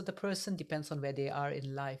readiness of the person depends on where they are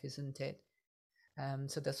in life, isn't it?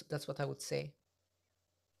 So that's what I would say.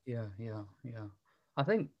 Yeah. I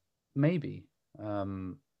think maybe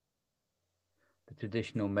um, the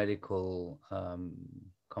traditional medical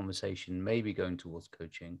conversation may be going towards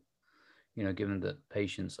coaching, given that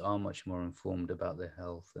patients are much more informed about their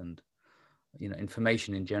health and,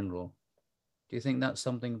 information in general. Do you think that's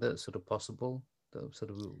something that's sort of possible, that sort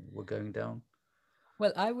of we're going down?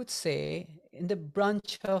 Well, I would say in the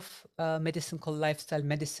branch of medicine called lifestyle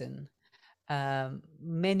medicine,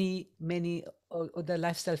 many the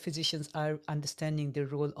lifestyle physicians are understanding the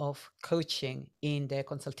role of coaching in their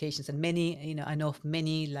consultations. And many, I know of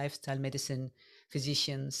many lifestyle medicine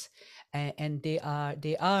physicians, and they are,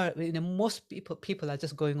 most people are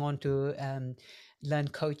just going on to learn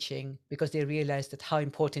coaching because they realize that how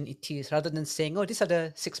important it is, rather than saying, oh, these are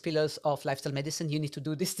the 6 pillars of lifestyle medicine, you need to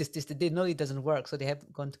do this. They know it doesn't work, so they have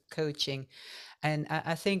gone to coaching. And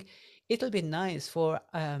I think it'll be nice for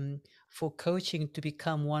coaching to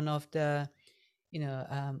become one of the,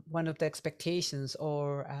 one of the expectations,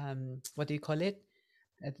 or what do you call it,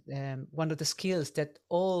 one of the skills that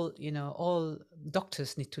all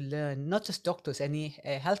doctors need to learn. Not just doctors, any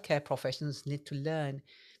healthcare professionals need to learn,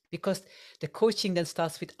 because the coaching then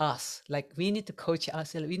starts with us. Like, we need to coach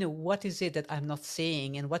ourselves. What is it that I'm not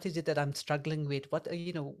saying, and what is it that I'm struggling with? What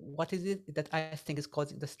is it that I think is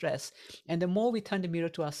causing the stress? And the more we turn the mirror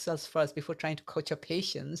to ourselves first before trying to coach our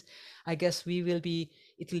patients, I guess um,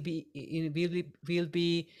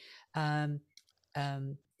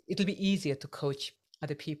 it'll be easier to coach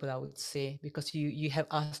other people, I would say, because you have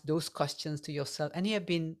asked those questions to yourself, and you have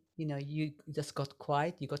been, you just got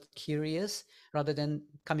quiet, you got curious, rather than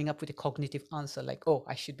coming up with a cognitive answer like, oh,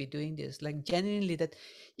 I should be doing this. Like, genuinely, that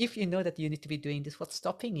if you know that you need to be doing this, what's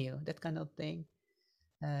stopping you? That kind of thing.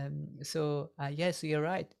 So yes, you're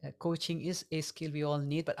right. Coaching is a skill we all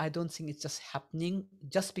need, but I don't think it's just happening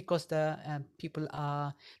just because the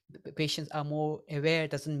patients are more aware.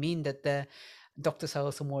 Doesn't mean that the doctors are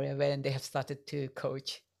also more aware and they have started to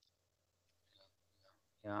coach.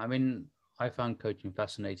 Yeah, I mean, I found coaching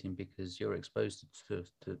fascinating because you're exposed to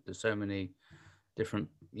so many different,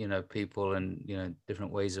 people and,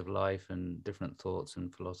 different ways of life and different thoughts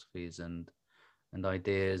and philosophies and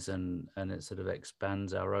ideas, and it sort of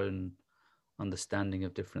expands our own understanding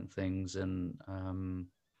of different things. And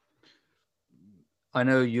I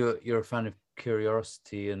know you're a fan of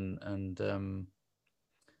curiosity, and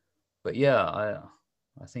but yeah,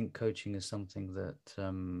 I think coaching is something that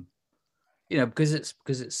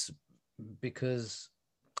because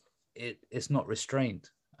it's not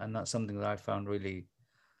restraint, and that's something that I found really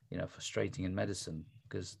frustrating in medicine,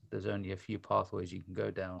 because there's only a few pathways you can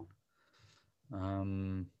go down,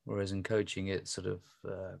 whereas in coaching it's sort of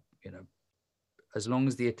as long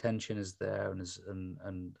as the attention is there, and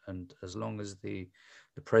as long as the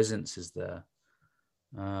presence is there,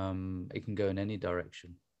 it can go in any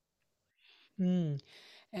direction. Mm.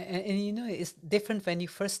 And it's different when you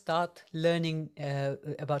first start learning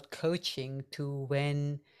about coaching, to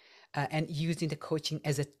when and using the coaching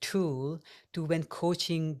as a tool, to when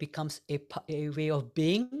coaching becomes a way of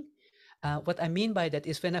being. What I mean by that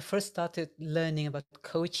is, when I first started learning about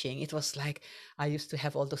coaching, it was like I used to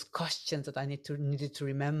have all those questions that I needed to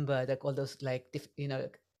remember, like all those like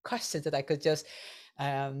questions that I could just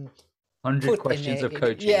um, 100 put questions of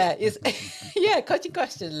coaching. yeah, is yeah, coaching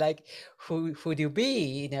question, like who do you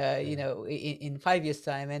be Yeah. in 5 years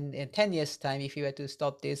time, and in 10 years time, if you were to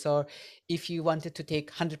stop this, or if you wanted to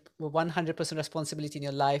take 100% responsibility in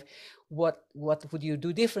your life, what would you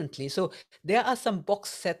do differently? So there are some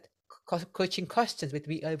box set coaching questions that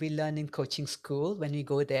we learn in coaching school when we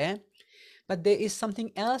go there. But there is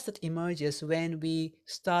something else that emerges when we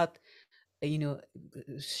start you know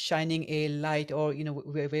shining a light, or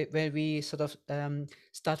where we sort of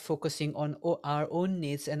start focusing on our own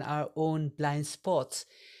needs and our own blind spots.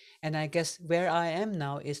 And I guess where I am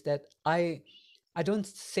now is that I don't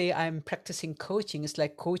say I'm practicing coaching. It's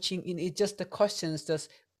like coaching in it, just the questions, just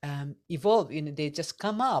evolve. They just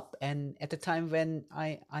come up, and at the time when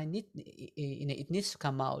I need, it needs to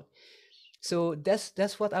come out. So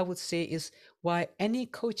that's what I would say is why any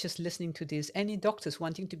coaches listening to this, any doctors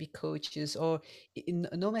wanting to be coaches, or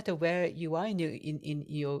no matter where you are in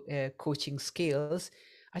your coaching skills,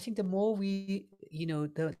 I think the more we,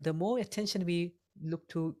 the more attention we look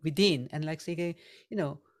to within, and like say,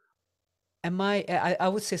 I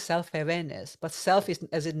would say self-awareness, but self is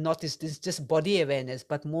as in not is this just body awareness,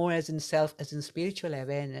 but more as in self, as in spiritual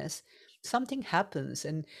awareness. Something happens,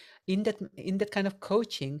 and in that kind of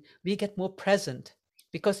coaching, we get more present,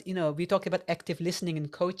 because we talk about active listening in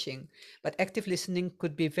coaching, but active listening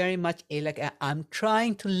could be very much I'm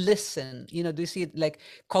trying to listen. Do you see it like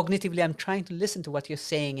cognitively? I'm trying to listen to what you're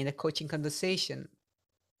saying in a coaching conversation.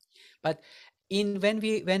 But in when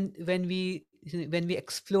we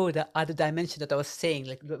explore the other dimension that I was saying,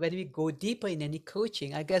 like when we go deeper in any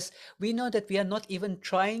coaching, I guess we know that we are not even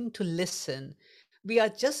trying to listen. We are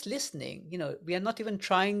just listening. We are not even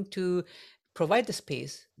trying to provide the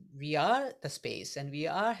space. We are the space, and we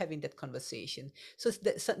are having that conversation. So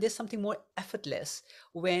there's something more effortless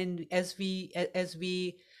when, as we as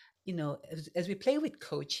we play with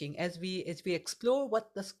coaching, as we explore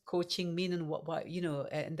what does coaching mean, and what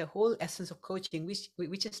and the whole essence of coaching, which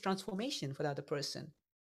is transformation for the other person.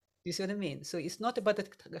 You see what I mean? So it's not about the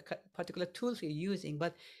particular tools we're using,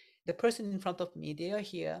 but the person in front of me, they are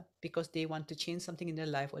here because they want to change something in their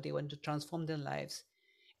life, or they want to transform their lives,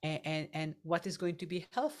 and what is going to be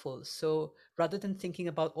helpful. So rather than thinking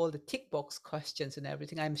about all the tick box questions and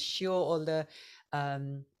everything, I'm sure all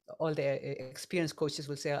the experienced coaches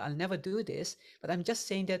will say, I'll never do this. But I'm just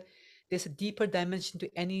saying that there's a deeper dimension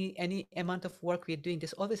to any amount of work we're doing.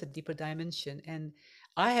 There's always a deeper dimension. And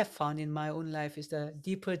I have found in my own life is the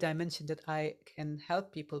deeper dimension that I can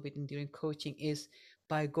help people with during coaching is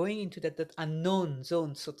by going into that unknown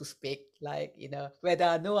zone, so to speak, like, where there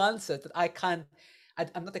are no answers, that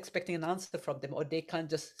I'm not expecting an answer from them, or they can't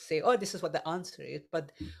just say, oh, this is what the answer is,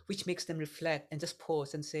 but which makes them reflect and just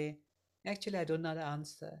pause and say, actually, I don't know the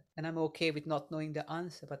answer, and I'm okay with not knowing the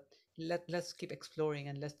answer, but let's keep exploring,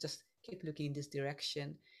 and let's just keep looking in this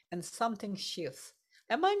direction, and something shifts.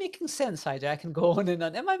 Am I making sense, Haider? I can go on and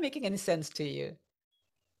on. Am I making any sense to you?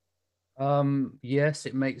 Yes,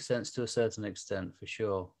 it makes sense to a certain extent, for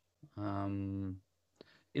sure.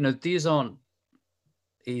 These aren't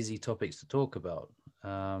easy topics to talk about,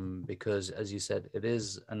 because, as you said, it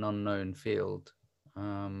is an unknown field,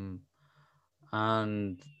 and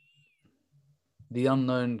the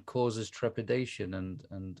unknown causes trepidation,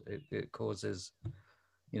 and it causes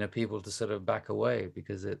people to sort of back away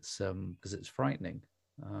because it's frightening,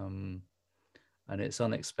 and it's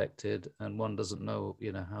unexpected, and one doesn't know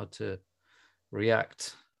how to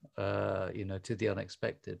react to the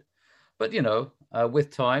unexpected. But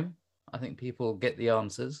with time, I think people get the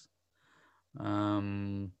answers.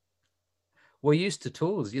 We're used to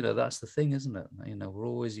tools, that's the thing, isn't it? We're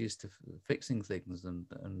always used to fixing things and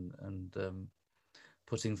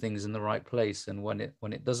putting things in the right place, and when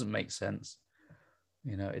it doesn't make sense,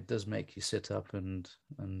 it does make you sit up and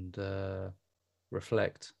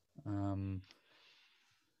reflect.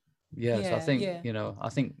 Yes, I think I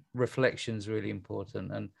think reflection is really important,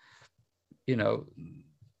 and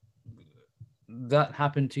that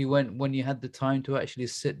happened to you when you had the time to actually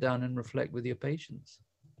sit down and reflect with your patients.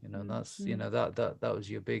 That's that was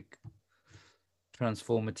your big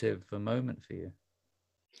transformative moment for you.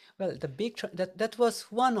 Well, the big that was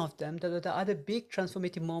one of them. The other big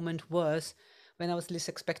transformative moment was when I was least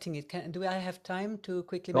expecting it. Do I have time to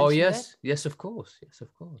quickly mention that? Oh, yes. Yes, of course. Yes,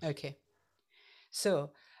 of course. Okay.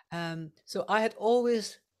 So, so I had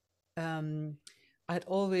always been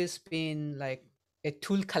like a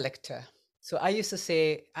tool collector. So I used to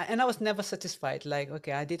say, and I was never satisfied. Like,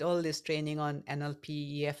 okay, I did all this training on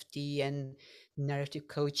NLP, EFT, and narrative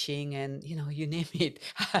coaching, and you name it.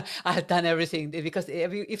 I had done everything, because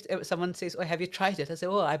if someone says, "Oh, have you tried it?" I say,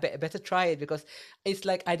 "Oh, I better try it," because it's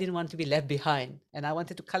like I didn't want to be left behind, and I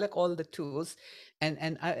wanted to collect all the tools,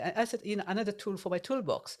 and I said, another tool for my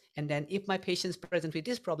toolbox. And then if my patient's present with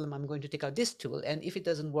this problem, I'm going to take out this tool, and if it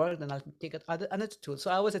doesn't work, then I'll take out another tool. So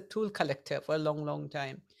I was a tool collector for a long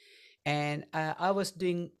time. And I was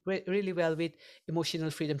doing really well with emotional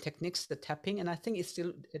freedom techniques, the tapping, and I think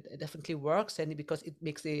it definitely works, and because it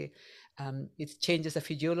makes it changes the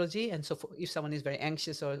physiology, and so if someone is very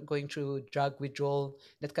anxious or going through drug withdrawal,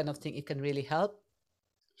 that kind of thing, it can really help.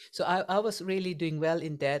 So I was really doing well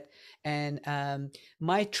in that, and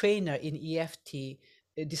my trainer in EFT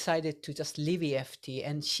decided to just leave EFT,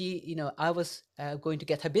 and she, I was going to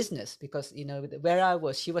get her business, because where I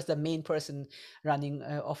was, she was the main person running,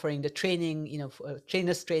 offering the training,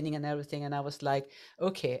 trainers training and everything. And I was like,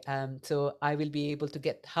 okay, so I will be able to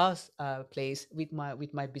get house place with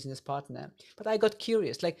my business partner. But I got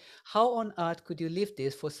curious, like, how on earth could you leave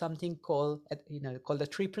this for something called the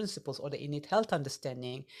three principles, or the innate health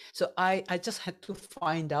understanding? So I just had to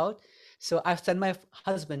find out. So I sent my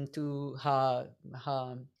husband to her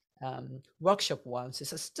workshop once. He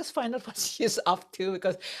says, just find out what she's up to,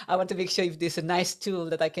 because I want to make sure if there's a nice tool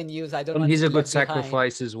that I can use, I don't And want he's to a be good left behind.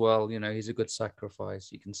 sacrifice as well. He's a good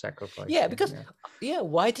sacrifice. You can sacrifice. Yeah, because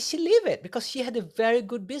why did she leave it? Because she had a very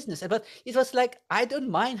good business. But it was like, I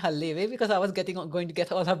don't mind her leaving, because I was going to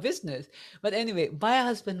get all her business. But anyway, my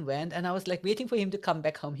husband went, and I was like waiting for him to come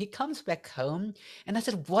back home. He comes back home, and I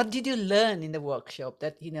said, what did you learn in the workshop?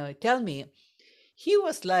 That, tell me. He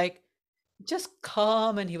was like, just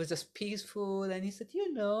calm, and he was just peaceful, and he said,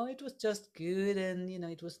 it was just good, and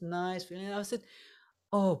it was nice feeling. I said,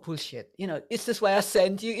 oh, bullshit, is this why I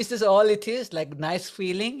sent you? Is this all it is, like nice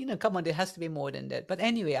feeling? Come on, there has to be more than that. But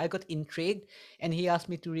anyway, I got intrigued, and he asked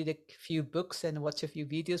me to read a few books and watch a few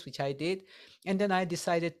videos, which I did. And then I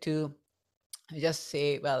decided to just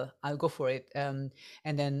say, well, I'll go for it. And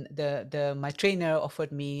then my trainer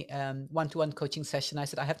offered me one-to-one coaching session. I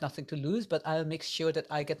said, I have nothing to lose, but I'll make sure that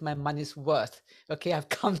I get my money's worth. Okay, I've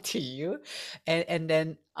come to you. And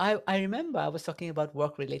then I remember I was talking about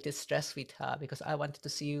work-related stress with her, because I wanted to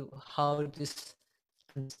see how this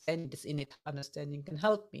innate understanding can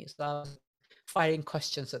help me. So I was firing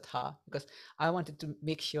questions at her, because I wanted to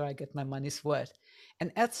make sure I get my money's worth.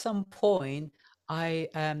 And at some point,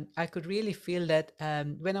 I could really feel that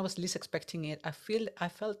when I was least expecting it, I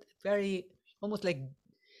felt very, almost like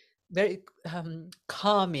very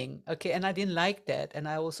calming. Okay, and I didn't like that, and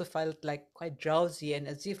I also felt like quite drowsy, and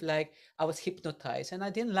as if like I was hypnotized, and I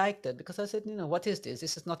didn't like that, because I said, what is this?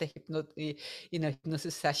 This is not a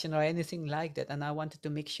hypnosis session or anything like that, and I wanted to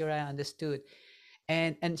make sure I understood.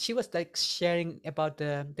 And she was like sharing about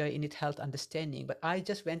the innate health understanding, but I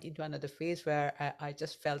just went into another phase where I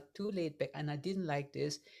just felt too laid back, and I didn't like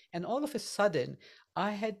this. And all of a sudden,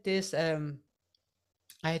 I had this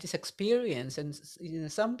experience, and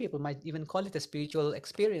some people might even call it a spiritual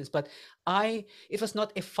experience, but it was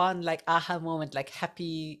not a fun, like, aha moment, like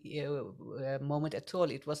happy moment at all.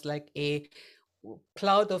 It was like a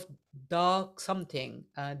cloud of dark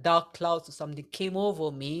clouds or something came over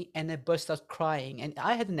me, and I burst out crying, and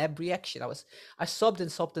I had an ab reaction. I sobbed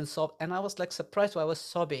and sobbed and sobbed, and I was like surprised why I was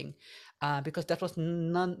sobbing, because it was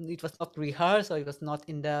not rehearsed, or it was not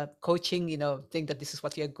in the coaching, thing that this is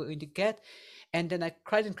what you're going to get. And then I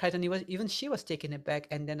cried and cried, and even she was taken aback.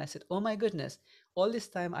 And then I said, oh my goodness, all this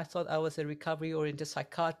time I thought I was a recovery-oriented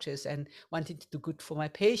psychiatrist and wanting to do good for my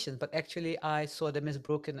patients, but actually I saw them as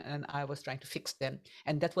broken, and I was trying to fix them.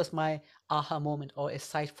 And that was my aha moment, or a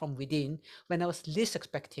sight from within, when I was least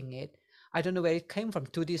expecting it. I don't know where it came from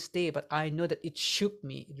to this day, but I know that it shook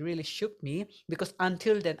me. It really shook me, because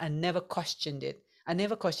until then I never questioned it. I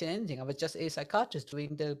never questioned anything. I was just a psychiatrist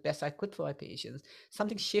doing the best I could for my patients.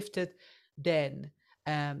 Something shifted then,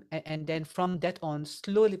 and then from that on,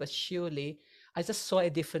 slowly but surely, I just saw a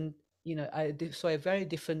different, saw a very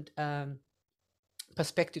different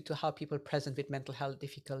perspective to how people present with mental health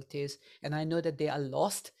difficulties. And I know that they are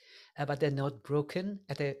lost, but they're not broken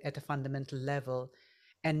at a fundamental level.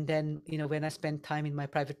 And then, when I spent time in my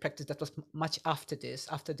private practice, that was much after this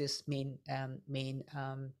main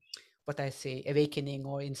what I say, awakening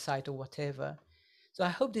or insight or whatever. So I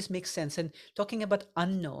hope this makes sense. And talking about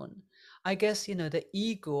unknown, I guess, the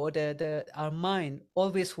ego, our mind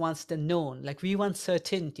always wants the known. Like, we want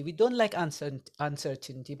certainty. We don't like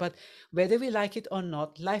uncertainty, but whether we like it or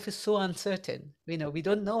not, life is so uncertain. We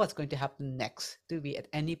don't know what's going to happen next, do we, at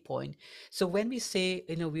any point? So when we say,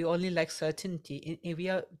 we only like certainty, we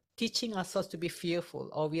are teaching ourselves to be fearful,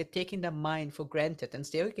 or we are taking the mind for granted and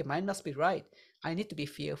say, okay, mine must be right. I need to be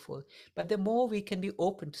fearful. But the more we can be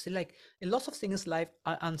open to say, like, a lot of things in life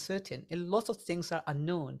are uncertain, a lot of things are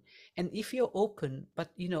unknown. And if you're open, but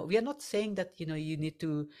we are not saying that you need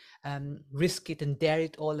to risk it and dare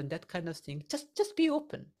it all and that kind of thing. Just be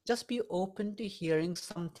open. Just be open to hearing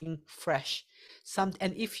something fresh.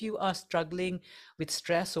 And if you are struggling with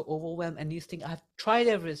stress or overwhelm, and you think, I've tried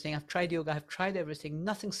everything, I've tried yoga, I've tried everything,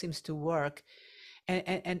 nothing seems to work,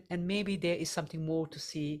 and maybe there is something more to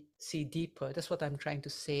see deeper. That's what I'm trying to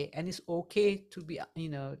say. And it's okay to be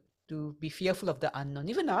to be fearful of the unknown.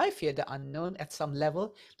 Even I fear the unknown at some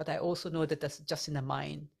level, but I also know that that's just in the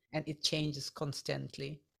mind, and it changes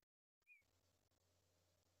constantly.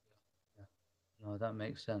 No, that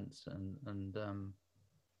makes sense. And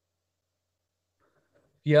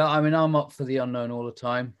Yeah, I mean, I'm up for the unknown all the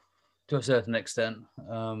time, to a certain extent.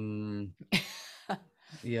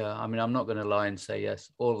 Yeah, I mean, I'm not going to lie and say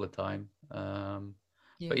yes all the time. Yeah.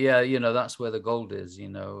 But yeah, that's where the gold is,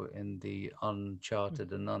 in the Mm,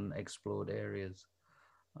 uncharted and unexplored areas.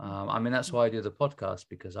 mm, I mean, that's mm. why I do the podcast,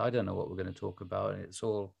 because I don't know what we're going to talk about. It's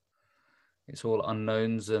all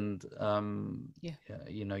unknowns, and Yeah. yeah,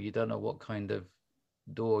 you don't know what kind of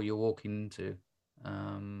door you're walking into.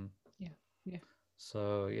 Um, Yeah. Yeah.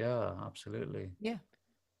 so yeah, absolutely. Yeah.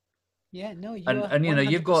 Yeah. No, you And are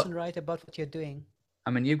and you've got, 100% right about what you're doing.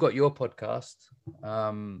 I mean, you've got your podcast,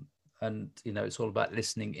 and it's all about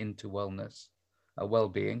listening into wellness,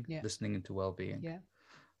 well-being, Yeah. listening into well-being. Yeah.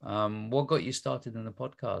 What got you started in the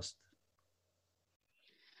podcast?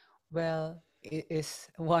 Well, it is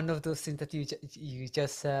one of those things that you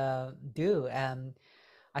just do.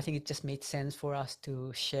 I think it just made sense for us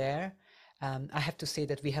to share. I have to say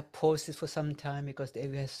that we have paused it for some time because there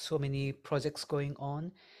were so many projects going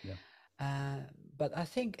on. Yeah. Uh, but I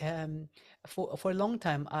think for a long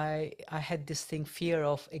time, I had this thing, fear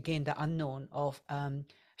of, again, the unknown, of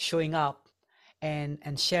showing up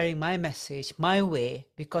and sharing my message my way,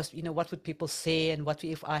 because what would people say, and what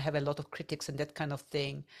if I have a lot of critics and that kind of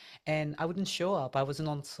thing, and I wouldn't show up. I wasn't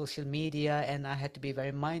on social media, and I had to be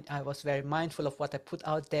I was very mindful of what I put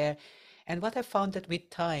out there. And what I found that with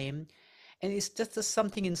time, and it's just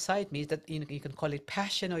something inside me that you can call it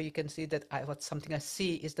passion, or you can see that what something I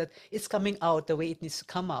see is that it's coming out the way it needs to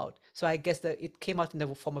come out. So I guess that it came out in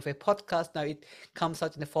the form of a podcast. Now it comes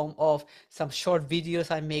out in the form of some short videos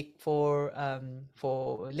I make for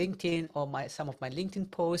LinkedIn, or my some of my LinkedIn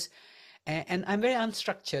posts. And I'm very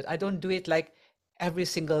unstructured. I don't do it like every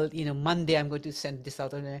single Monday I'm going to send this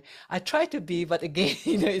out. And I try to be, but again,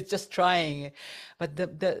 it's just trying. But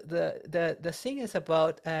the thing is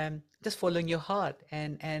about just following your heart,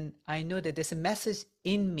 and I know that there's a message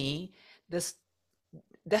in me that's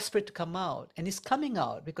desperate to come out, and it's coming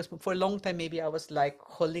out, because for a long time maybe I was like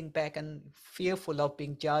holding back and fearful of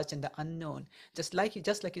being judged and the unknown. Just like you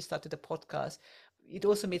started the podcast, it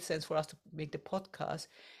also made sense for us to make the podcast,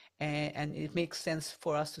 and it makes sense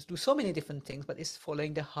for us to do so many different things, but it's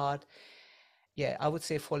following the heart. Yeah, I would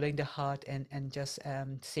say following the heart, and just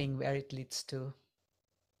seeing where it leads to.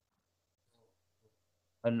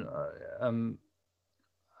 And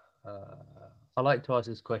I like to ask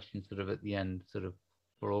this question sort of at the end, sort of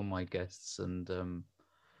for all my guests. And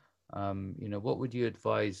what would you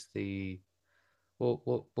advise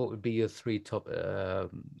what would be your three top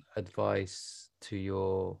advice to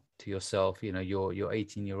yourself? Your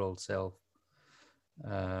 18-year-old self.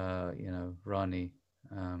 Rani,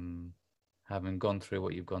 having gone through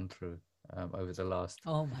what you've gone through over the last,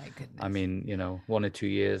 Oh my I goodness. mean, 1 or 2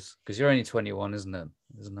 years, because you're only 21, isn't it?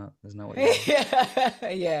 Isn't that what you are? Yeah,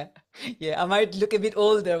 yeah, yeah. I might look a bit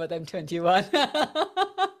older, but I'm 21.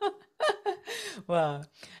 Wow.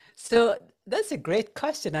 So that's a great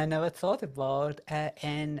question. I never thought about,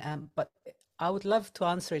 and but I would love to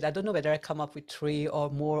answer it. I don't know whether I come up with three or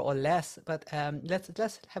more or less, but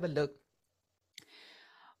let's have a look.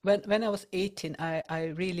 When I was 18,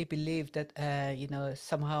 I really believed that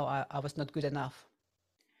somehow I was not good enough.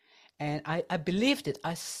 And I believed it.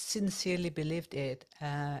 I sincerely believed it,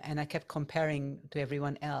 and I kept comparing to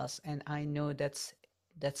everyone else. And I know that's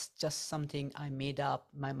just something I made up,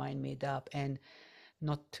 my mind made up, and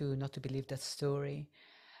not to believe that story.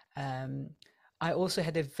 Um, I also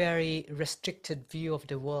had a very restricted view of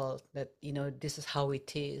the world, that this is how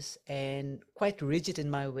it is, and quite rigid in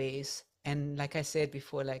my ways. And like I said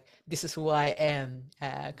before, like, this is who I am,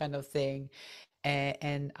 kind of thing.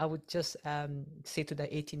 And I would just say to the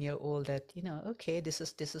 18-year-old that, okay, this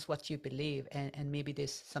is what you believe, and maybe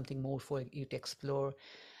there's something more for you to explore,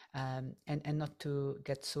 and not to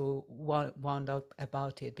get so wound up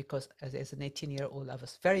about it, because as an 18-year-old, I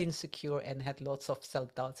was very insecure and had lots of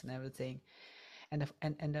self-doubts and everything. And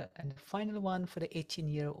the final one for the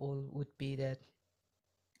 18-year-old would be that,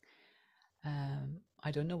 I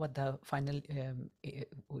don't know what the final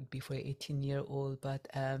would be for an 18-year-old, but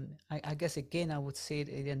I guess again I would say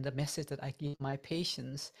in the message that I give my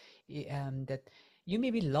patients, that you may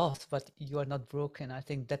be lost, but you are not broken. I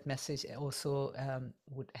think that message also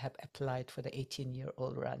would have applied for the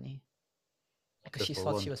 18-year-old Rani, because she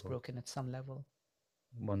Wonderful, thought she was wonderful, broken at some level.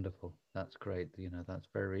 wonderful. That's great. That's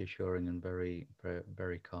very reassuring and very, very,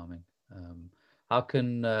 very calming. How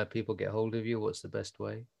can people get hold of you? What's the best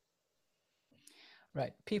way?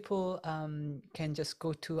 Right. People can just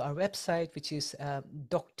go to our website, which is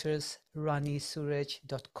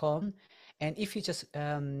doctorsranisuraj.com. And if you just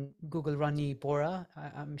Google Rani Bora,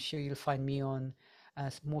 I'm sure you'll find me on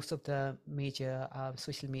most of the major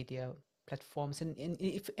social media platforms. And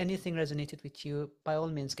if anything resonated with you, by all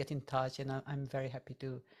means, get in touch, and I'm very happy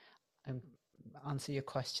to answer your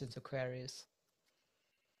questions or queries.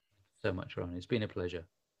 So much, Ron. It's been a pleasure.